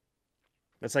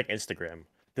 It's like Instagram.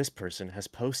 This person has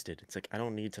posted. It's like, I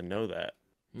don't need to know that.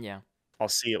 Yeah. I'll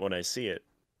see it when I see it,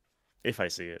 if I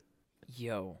see it.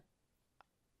 Yo,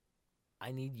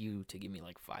 I need you to give me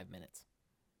like 5 minutes.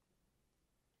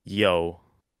 Yo,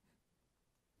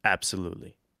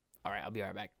 absolutely. All right, I'll be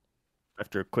right back.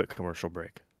 After a quick commercial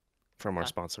break from our Huh?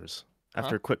 sponsors. Huh?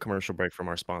 After a quick commercial break from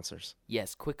our sponsors.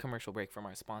 Yes, quick commercial break from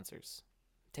our sponsors.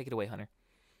 Take it away, Hunter.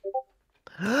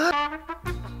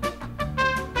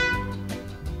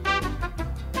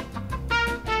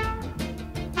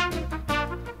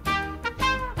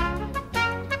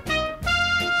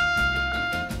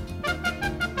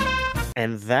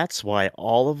 And that's why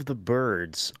all of the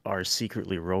birds are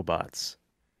secretly robots.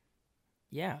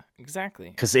 Yeah, exactly.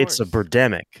 Of Because it's a course.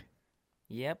 birdemic.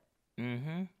 Yep.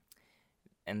 Mm-hmm.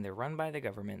 And they're run by the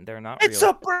government. They're not It's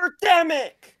real. a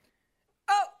birdemic!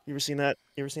 Oh! You ever seen that?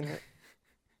 You ever seen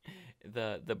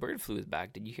that? The bird flu is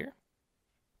back. Did you hear?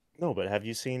 No, but have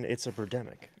you seen It's a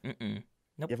Birdemic? Mm-mm.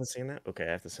 Nope. You haven't seen that? Okay,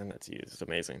 I have to send that to you. It's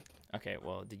amazing. Okay,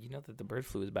 well, did you know that the bird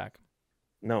flu is back?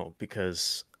 No,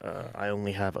 because I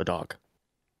only have a dog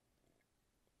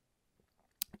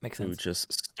Makes who sense.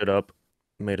 just stood up,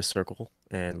 made a circle,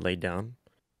 and laid down.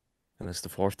 And that's the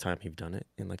fourth time he's done it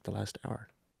in like the last hour.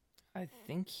 I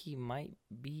think he might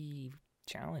be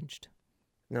challenged.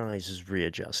 No, he's just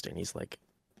readjusting. He's like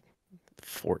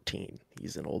 14.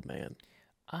 He's an old man.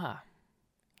 Ah,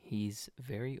 he's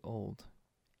very old.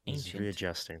 He's Ancient.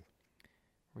 readjusting.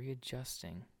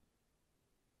 Readjusting.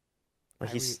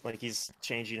 Like he's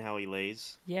changing how he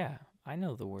lays. Yeah, I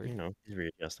know the word. You know, he's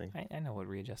readjusting. I know what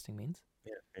readjusting means.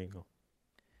 Yeah, there you go.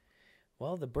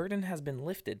 Well, the burden has been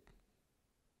lifted.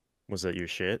 Was that your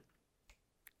shit?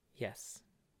 Yes.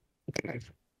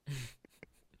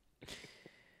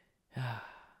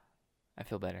 I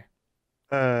feel better.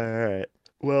 All right.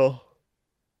 Well,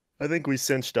 I think we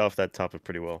cinched off that topic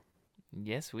pretty well.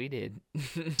 Yes, we did.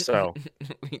 So,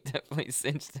 we definitely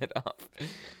cinched it off.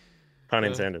 pun Uh,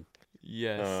 intended.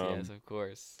 yes, of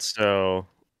course. So,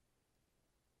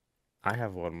 I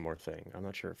have one more thing. I'm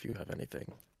not sure if you have anything.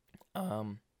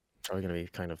 Um, Probably gonna be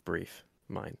kind of brief,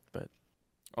 mine, but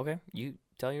okay, you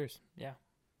tell yours. Yeah.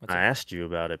 What's I up? asked you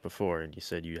about it before, and you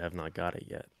said you have not got it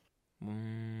yet. What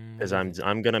Because is it?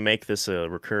 I'm gonna make this a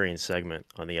recurring segment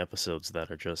on the episodes that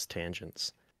are just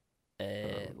tangents.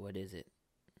 What is it?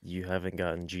 You haven't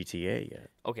gotten GTA yet.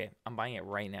 Okay, I'm buying it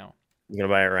right now. You gonna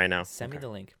buy it right now? Send me Okay. the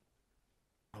link.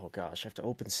 Oh gosh, I have to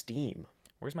open Steam.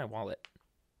 Where's my wallet?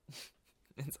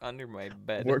 It's under my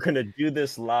bed. We're gonna do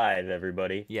this live,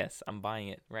 everybody. Yes, I'm buying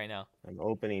it right now. I'm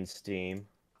opening Steam.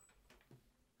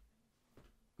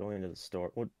 Going to the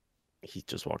store. What? He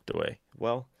just walked away.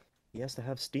 Well, he has to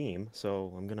have Steam,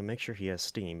 so I'm gonna make sure he has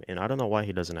Steam. And I don't know why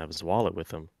he doesn't have his wallet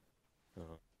with him.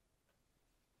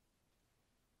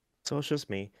 So it's just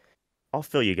me. I'll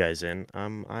fill you guys in.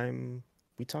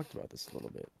 We talked about this a little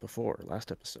bit before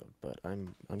last episode, but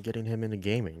I'm getting him into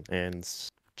gaming, and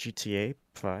GTA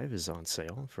 5 is on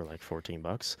sale for like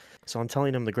 $14. So I'm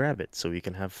telling him to grab it so we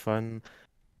can have fun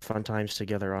times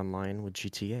together online with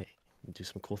GTA and do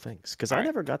some cool things. Because I Alright.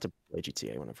 never got to play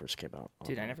GTA when it first came out.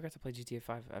 Dude, I online. never got to play GTA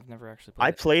 5. I've never actually played I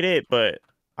it. played it, but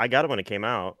I got it when it came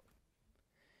out.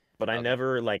 But I Okay.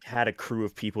 never like had a crew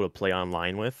of people to play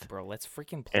online with. Bro, let's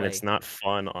freaking play. And it's not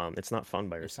fun by It's not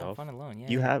yourself. fun alone.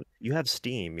 Yeah. You have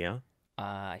Steam, yeah?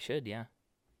 I should, yeah.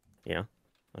 Yeah.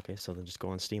 Okay, so then just go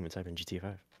on Steam and type in GTA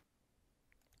 5.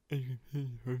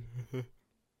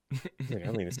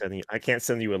 I can't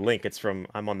send you a link.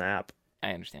 I'm on the app.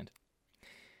 I understand.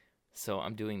 So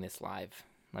I'm doing this live.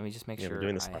 Let me just make Yeah, we're sure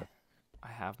doing this live. I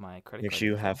have my credit Make card sure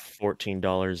you info. have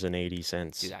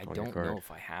 $14.80 Dude, I on your don't card. know if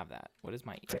I have that. What is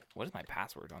my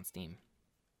password on Steam?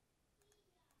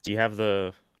 Do you have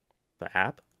the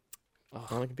app on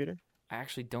the Ugh, computer? I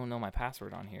actually don't know my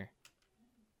password on here.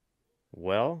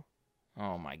 Well,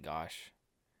 Oh my gosh.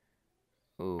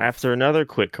 Ooh. after another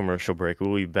quick commercial break,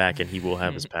 we'll be back and he will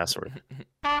have his password.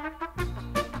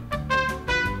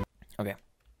 Okay.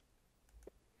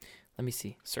 Let me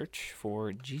see. Search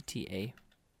for GTA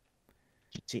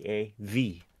GTA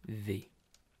V. V.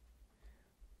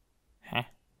 Huh?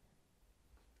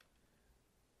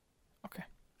 Okay.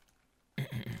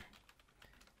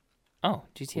 Oh,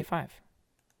 GTA 5.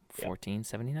 Yep.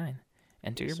 1479.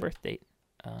 Enter your sir. birth date.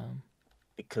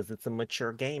 Because it's a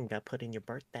mature game, got put in your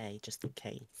birthday just in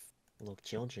case. Little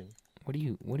children. What are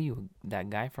you that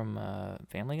guy from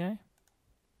Family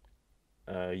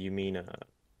Guy? You mean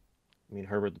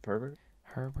Herbert the Pervert?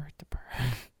 Herbert the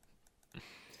Pervert.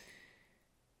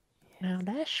 Now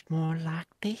that's more like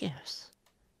this.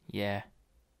 Yeah.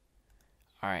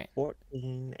 All right.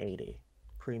 1480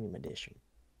 Premium Edition.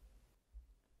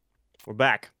 We're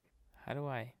back. How do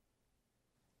I?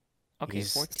 Okay,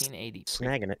 He's 1480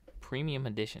 snagging it. Premium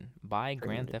Edition. Buy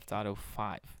Grand Theft Auto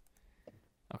 5.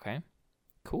 Okay.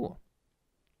 Cool.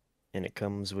 And it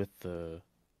comes with the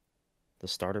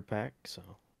starter pack, so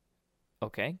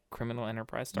Okay. Criminal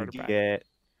Enterprise starter pack.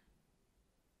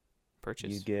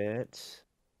 Purchase. You get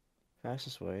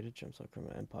fastest way to jumpstart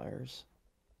criminal empires.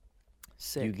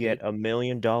 Sick. You get $1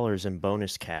 million in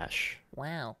bonus cash.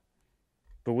 Wow.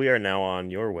 But we are now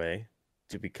on your way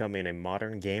to becoming a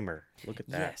modern gamer. Look at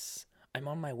that. Yes. I'm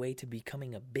on my way to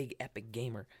becoming a big epic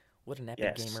gamer. What an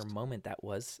epic gamer moment that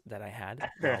was that I had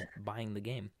while buying the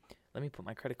game. Let me put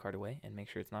my credit card away and make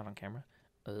sure it's not on camera.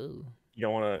 Oh, You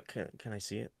don't want to? Can I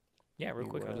see it? yeah, real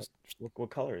quick. You I'll just. what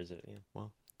color is it? Yeah.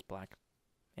 Well, It's black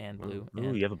and wow. blue,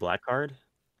 Ooh, you and have a black card?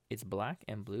 it's black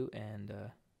and blue, and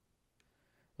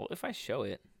well, if I show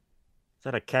it, Is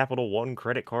that a Capital One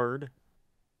credit card?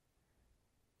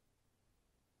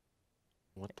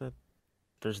 What the?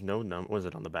 There's no Was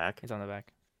it on the back? it's on the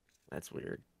back. That's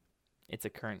weird. It's a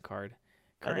current card.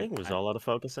 I Current. think it was all out of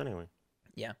focus anyway.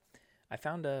 Yeah, I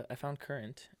found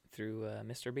current through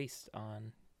Mr. Beast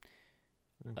on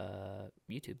Hmm.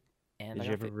 YouTube, and Did I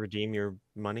you got ever redeem your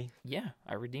money? yeah,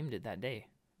 I redeemed it that day,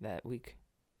 that week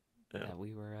Yeah. that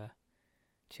we were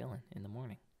chilling in the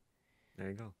morning. There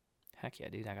you go. Heck yeah,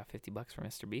 dude! I got $50 from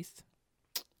Mr. Beast.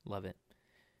 Love it.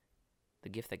 The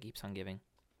gift that keeps on giving.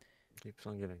 Keeps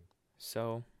on giving.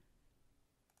 So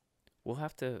we'll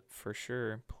have to for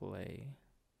sure play.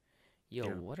 Yo,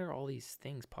 Yeah. what are all these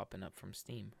things popping up from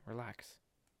Steam? Relax.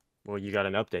 Well, you got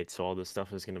an update, so all this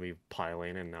stuff is gonna be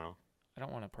piling in now. I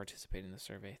don't want to participate in the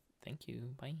survey. Thank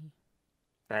you. Bye.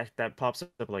 That pops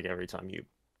up like every time you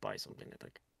buy something, I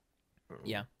think.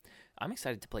 Yeah. I'm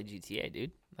excited to play GTA,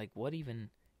 dude. Like what even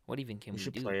can We we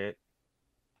should do? play it.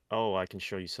 Oh, I can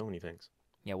show you so many things.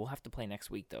 Yeah, we'll have to play next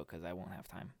week though cuz I won't have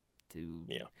time to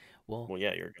Yeah. well, Well,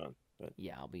 yeah, you're gone. But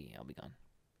yeah, I'll be gone.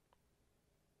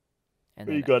 And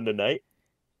are you then gone tonight?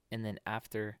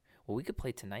 after well, we could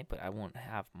play tonight, but I won't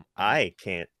have I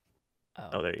can't.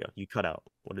 oh, Oh, there you go. You cut out.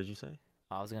 What did you say?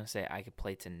 I was going to say I could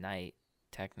play tonight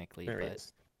technically, There he but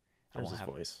is. I There's won't his have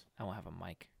voice. I won't have a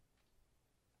mic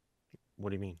What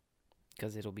do you mean?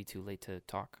 cuz it'll be too late to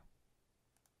talk.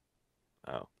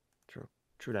 Oh, true.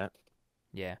 True that.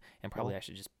 Yeah, and probably Well, I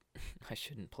should just I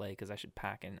shouldn't play cuz I should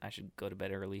pack and I should go to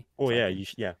bed early oh so I yeah, can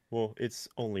yeah. Well, it's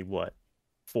only what?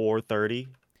 4:30?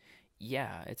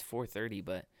 yeah, it's 4:30,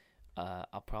 but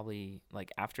I'll probably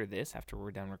like after this, after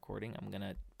we're done recording, I'm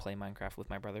gonna play Minecraft with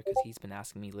my brother because he's been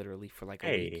asking me literally for like a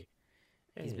week. Hey,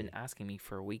 He's been hey. asking me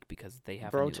for a week because they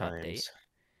have a Bro new update. times.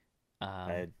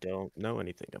 Um, I don't know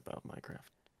anything about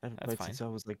Minecraft. I haven't that's played fine. since I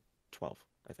was like 12,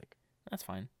 I think. That's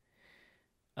fine.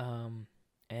 Um,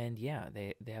 and yeah,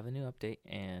 they have a new update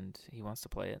and he wants to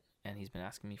play it and he's been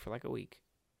asking me for like a week.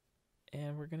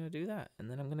 And we're gonna do that. And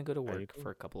then I'm gonna go to There you work go.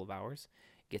 for a couple of hours,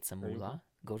 get some There you go. moolah,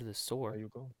 go to the There store, you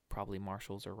go. probably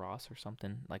Marshalls or Ross or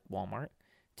something like Walmart,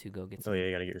 to Oh yeah,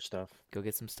 you gotta get your stuff. go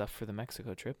get some stuff for the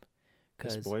Mexico trip.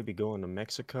 This Cause boy be going to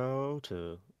Mexico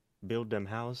to build them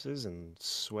houses and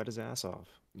sweat his ass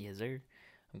off. yes, sir.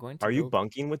 I'm going to Are you build.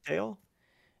 bunking with Dale?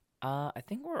 I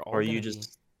think we're Or all are you gonna be.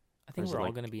 just, I or think is it we're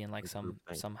all like gonna be in like a group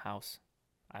thing? some house.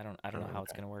 I don't know Oh, how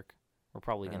it's okay. gonna work. We're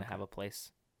probably gonna Okay. have a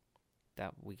place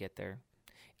that we get there.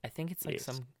 I think it's like Yes.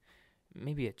 some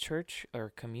maybe a church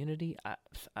or community. I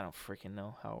don't freaking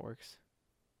know how it works.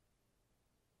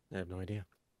 I have no idea.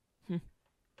 Hmm.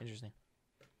 Interesting.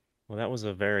 Well, that was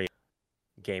a very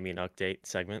gaming update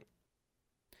segment.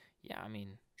 Yeah, I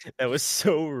mean, That was just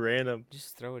so random.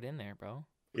 just throw it in there, bro.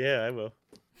 Yeah, I will.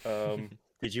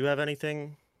 Did you have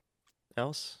anything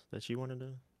else that you wanted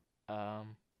to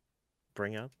um,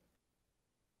 bring up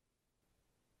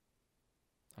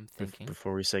I'm thinking.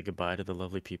 before we say goodbye to the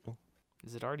lovely people?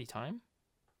 Is it already time?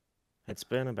 It's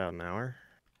been about an hour.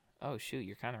 Oh shoot,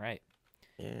 you're kind of right.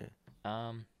 Yeah.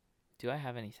 Um, do I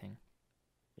have anything?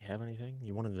 You have anything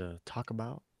you wanted to talk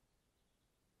about?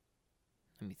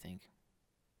 Let me think.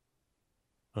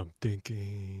 I'm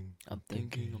thinking. I'm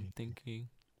thinking.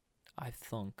 I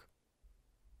thunk.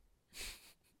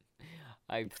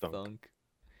 I Thunk. thunk.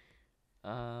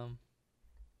 Um,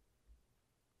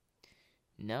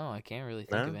 no, I can't really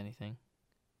think of No? anything.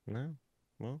 No?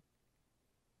 Well,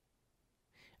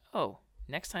 Oh,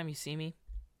 next time you see me,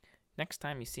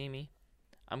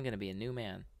 I'm gonna be a new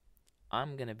man.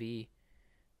 I'm gonna be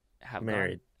have gone.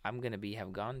 married. I'm gonna be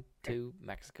have gone to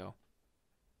Mexico.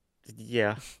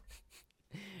 Yeah.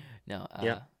 No,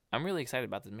 Yeah. I'm really excited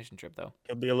about this mission trip though.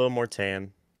 He'll be a little more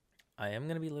tan. I am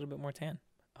gonna be a little bit more tan.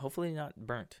 Hopefully not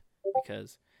burnt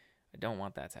because I don't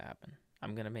want that to happen.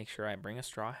 I'm gonna make sure I bring a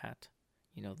straw hat.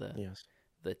 You know Yes.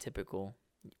 the typical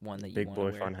one that you Big want to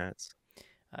boy wear. fun hats.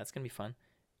 It's gonna be fun.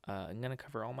 I'm gonna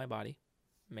cover all my body.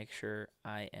 Make sure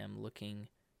I am looking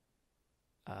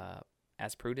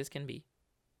as prude as can be.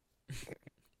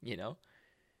 you know,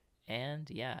 and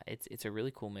yeah, it's a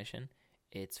really cool mission.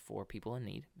 It's for people in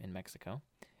need in Mexico,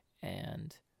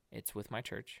 and it's with my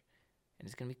church, and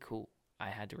it's gonna be cool. I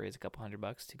had to raise a couple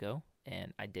 $100 to go,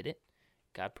 and I did it.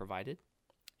 God provided,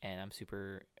 and I'm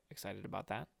super excited about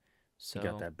that. You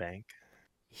got So that bank.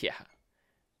 yeah,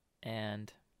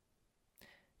 and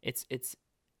it's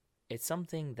it's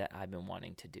something that I've been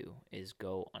wanting to do is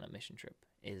go on a mission trip.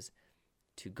 Is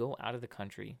to go out of the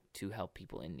country to help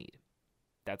people in need.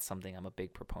 That's something I'm a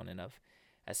big proponent of,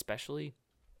 especially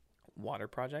water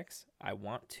projects. I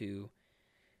want to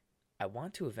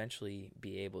eventually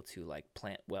be able to like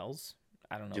plant wells.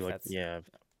 I don't know Do if like that's yeah,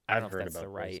 I don't I've know if heard that's the about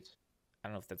those. right I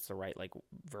don't know if that's the right like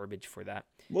verbiage for that.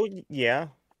 Well, yeah,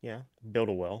 yeah. Build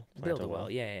a well, plant Build a a well.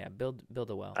 well. Yeah, yeah, yeah. Build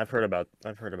a well. I've heard about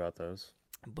those.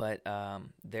 But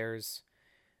there's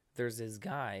this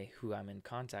guy who I'm in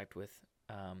contact with.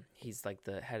 He's like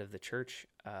the head of the church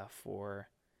for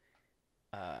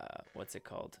what's it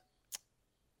called?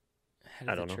 Head of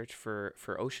I the don't know. church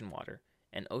for Ocean Water.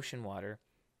 And Ocean Water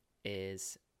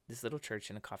is this little church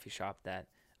in a coffee shop that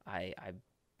I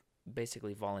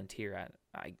basically volunteer at.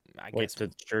 I Wait, guess the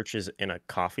church is in a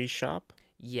coffee shop?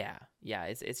 yeah, yeah.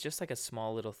 It's just like a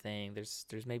small little thing. There's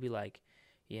maybe like,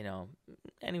 you know,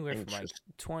 anywhere from like Interest,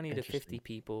 20 to 50 interesting,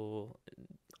 people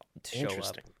to show up.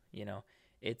 interesting. You know,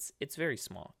 it's very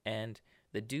small. And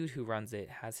the dude who runs it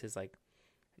has his like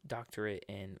doctorate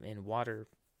in water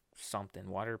something,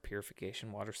 water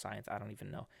purification, water science. I don't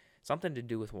even know, something to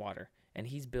do with water. And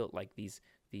he's built like these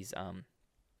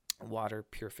water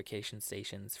purification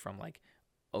stations from like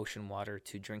ocean water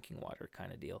to drinking water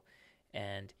kind of deal.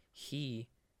 And he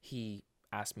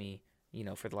asked me,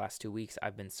 for the last 2 weeks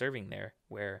I've been serving there,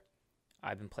 where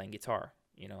I've been playing guitar.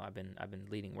 I've been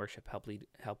leading worship,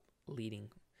 help leading.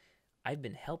 I've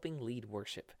been helping lead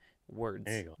worship. There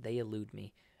Words, you go. they elude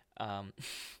me. Um,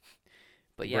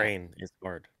 but yeah, Brain is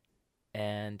hard.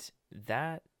 and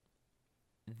that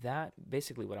that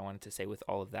basically what I wanted to say with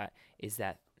all of that is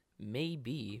that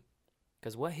maybe,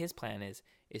 because what his plan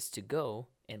is to go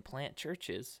and plant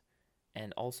churches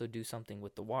and also do something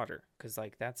with the water, because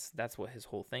like that's what his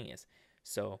whole thing is.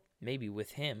 So maybe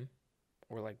with him,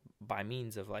 or like by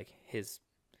means of like his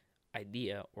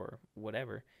idea or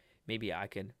whatever, maybe I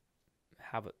could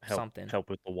have Help something help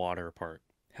with the water part.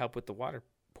 help with the water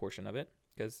portion of it,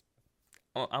 because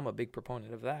I'm a big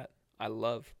proponent of that. I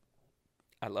love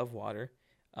water.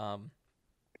 um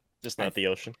Just i not th- the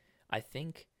ocean. I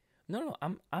think no,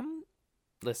 I'm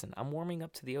listen, I'm warming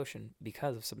up to the ocean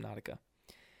because of Subnautica.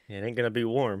 It ain't gonna be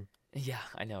warm. Yeah,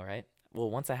 I know, right? Well,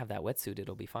 once I have that wetsuit,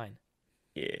 it'll be fine.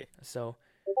 Yeah. So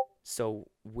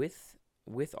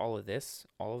with all of this,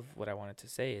 all of what I wanted to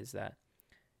say is that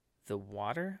the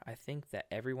water, I think that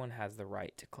everyone has the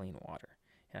right to clean water.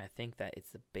 And I think that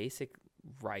it's the basic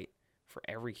right for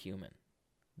every human.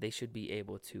 They should be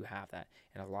able to have that.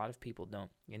 And a lot of people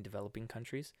don't in developing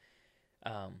countries.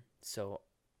 So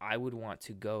I would want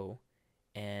to go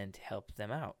and help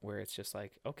them out, where it's just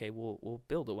like, okay, we'll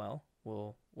build a well.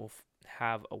 We'll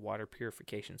have a water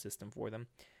purification system for them.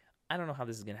 I don't know how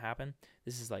this is gonna happen.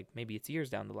 This is like, maybe it's years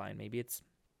down the line. Maybe it's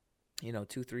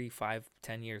 2, 3, 5,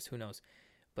 10 years. Who knows?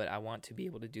 But I want to be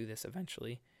able to do this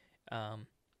eventually. Um,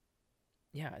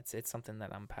 yeah, it's something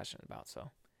that I'm passionate about.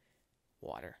 So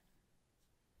water,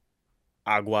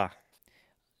 Agua.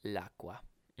 l'acqua.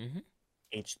 Mm-hmm.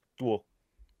 H2O.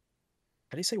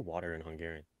 How do you say water in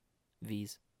Hungarian?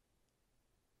 V's,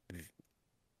 V-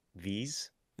 V's?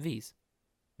 V's.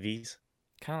 V's?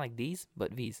 Kind of like these,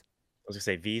 but V's. I was gonna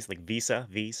say V's, like Visa,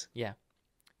 V's. Yeah,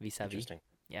 vis-a-vis. Interesting.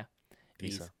 Yeah,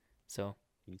 V's. Visa. So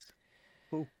V's.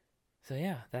 Cool. so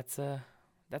yeah, that's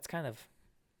kind of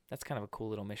a cool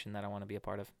little mission that I want to be a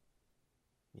part of.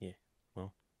 Yeah.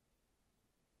 Well,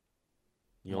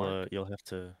 Mark. you'll have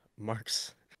to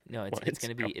Mark's. No, it's What? it's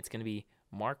gonna be it's gonna be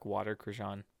Mark Water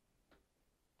Krajan.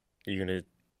 Are you gonna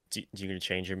you gonna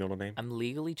change your middle name? I'm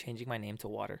legally changing my name to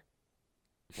Water.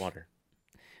 Water.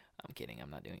 I'm kidding. I'm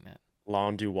not doing that.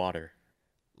 Lawn du water.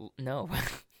 No,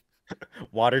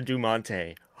 Water du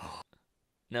Monte.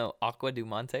 no. Aqua du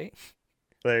Monte.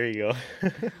 There you go.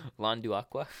 Lon du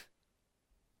Aqua.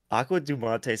 Aqua du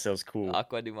Monte sounds cool.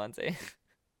 Aqua du Monte.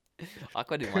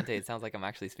 Aqua du Monte. It sounds like I'm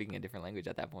actually speaking a different language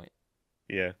at that point.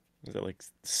 Yeah. Is that like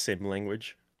sim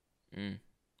language? Mm.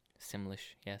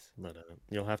 Simlish. Yes. But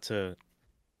you'll have to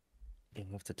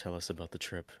tell us about the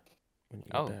trip when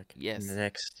you get Oh back. yes.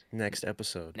 Next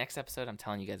episode, Next episode, I'm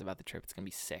telling you guys about the trip. It's gonna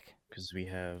be sick. because we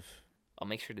have I'll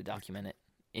make sure to document it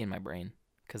in my brain,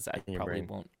 because I in your probably brain.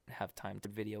 won't have time to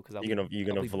video, because You I'll gonna be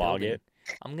vlog building. it.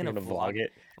 I'm You're gonna gonna vlog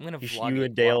it. I'm gonna You, sh- vlog you it.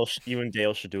 and Dale sh- you and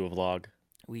Dale should do a vlog.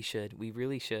 We should. We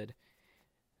really should.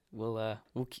 We'll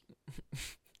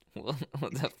we'll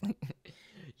definitely.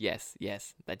 Yes,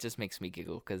 yes. That just makes me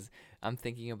giggle, because I'm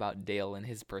thinking about Dale and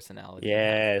his personality. And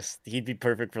how Yes, he'd be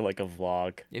perfect for like a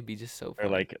vlog it'd be just so or funny.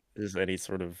 like is any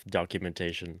sort of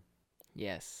documentation.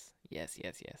 Yes, yes,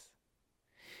 yes, yes.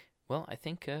 Well, I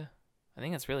think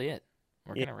that's really it.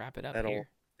 We're Yeah, gonna wrap it up I here.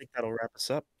 think that'll wrap us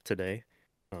up today.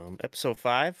 Episode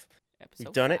 5. We've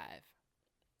Episode done it. 5.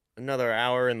 another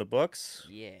hour in the books.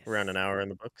 Yes. Around an hour in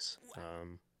the books.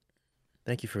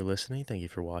 Thank you for listening. Thank you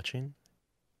for watching.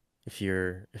 If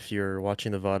you're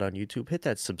watching the VOD on YouTube, hit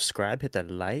that subscribe, hit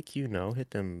that like, hit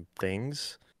them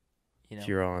things. If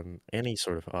you're on any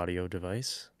sort of audio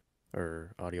device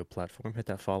or audio platform, hit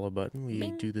that follow button.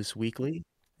 We do this weekly,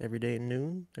 every day at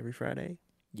noon, every Friday.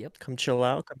 Yep. Come chill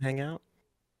out, come hang out.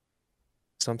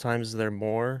 Sometimes they're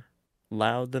more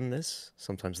loud than this.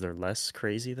 Sometimes they're less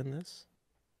crazy than this.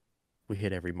 We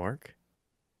hit every mark.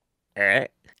 And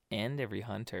every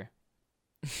hunter.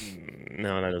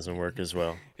 No, that doesn't work as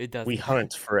well. It doesn't. We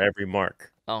hunt for every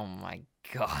mark. Oh my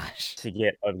gosh. To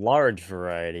get a large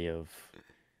variety of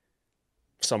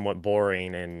somewhat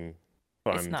boring and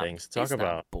fun things to talk it's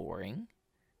about. Not boring.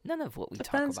 None of what we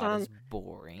Depends talk about on is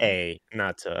boring.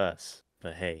 Not to us,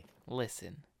 but hey.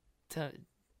 Listen,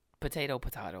 potato.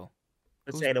 Potato,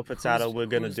 we're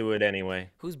gonna do it anyway.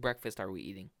 Whose breakfast are we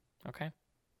eating? Okay.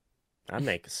 I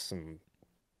make some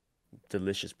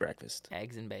delicious breakfast.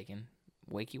 Eggs and bacon.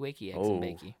 Wakey, eggs and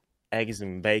bacon. Eggs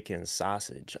and bacon,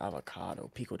 sausage,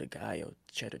 avocado, pico de gallo,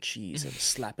 cheddar cheese, and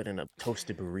slap it in a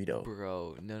toasted burrito.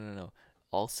 Bro, no.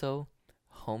 Also,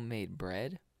 homemade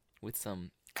bread with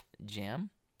some jam,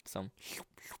 Oh,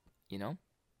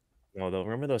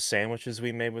 remember those sandwiches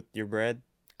we made with your bread?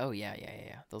 Oh, yeah.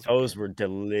 Those were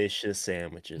delicious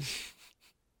sandwiches.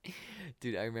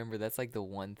 Dude, I remember that's like the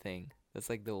one thing. That's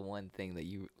like the one thing that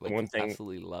you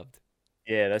absolutely loved.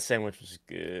 Yeah, that sandwich was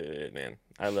good, man.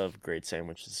 I love great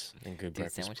sandwiches and good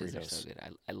breakfast sandwiches burritos. Are so good.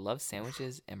 I love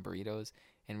sandwiches and burritos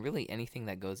and really anything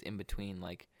that goes in between,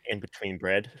 like in between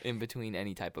bread. In between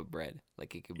any type of bread,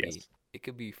 like it could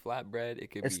be flat bread. It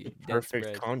could be the perfect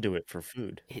bread. Conduit for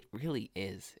food. It really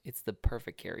is. It's the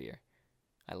perfect carrier.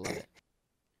 I love it.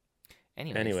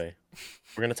 Anyway,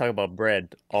 we're gonna talk about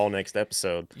bread all next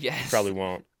episode. Yes. Probably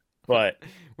won't, but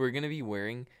we're gonna be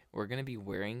wearing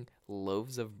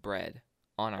loaves of bread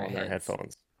on our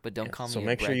headphones. But don't call me. So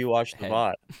make sure you watch the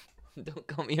VOD. Don't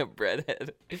call me a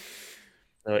breadhead.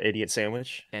 Idiot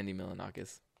sandwich. Andy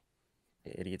Milonakis.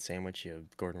 Idiot sandwich. You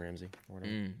Gordon Ramsay.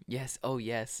 Yes. Oh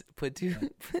yes. Put two.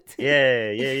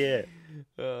 Yeah.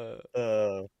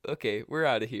 Okay, we're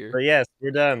out of here. But yes,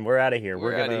 we're done. We're out of here.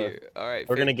 We're out of here. All right.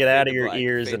 We're gonna get out of your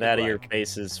ears and out of your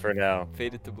faces for now.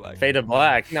 Fade it to black. Fade to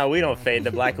black. No, we don't fade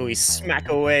to black. We smack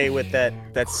away with that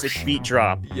sick beat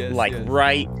drop. Yes.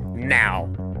 Right now.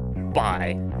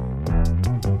 Bye.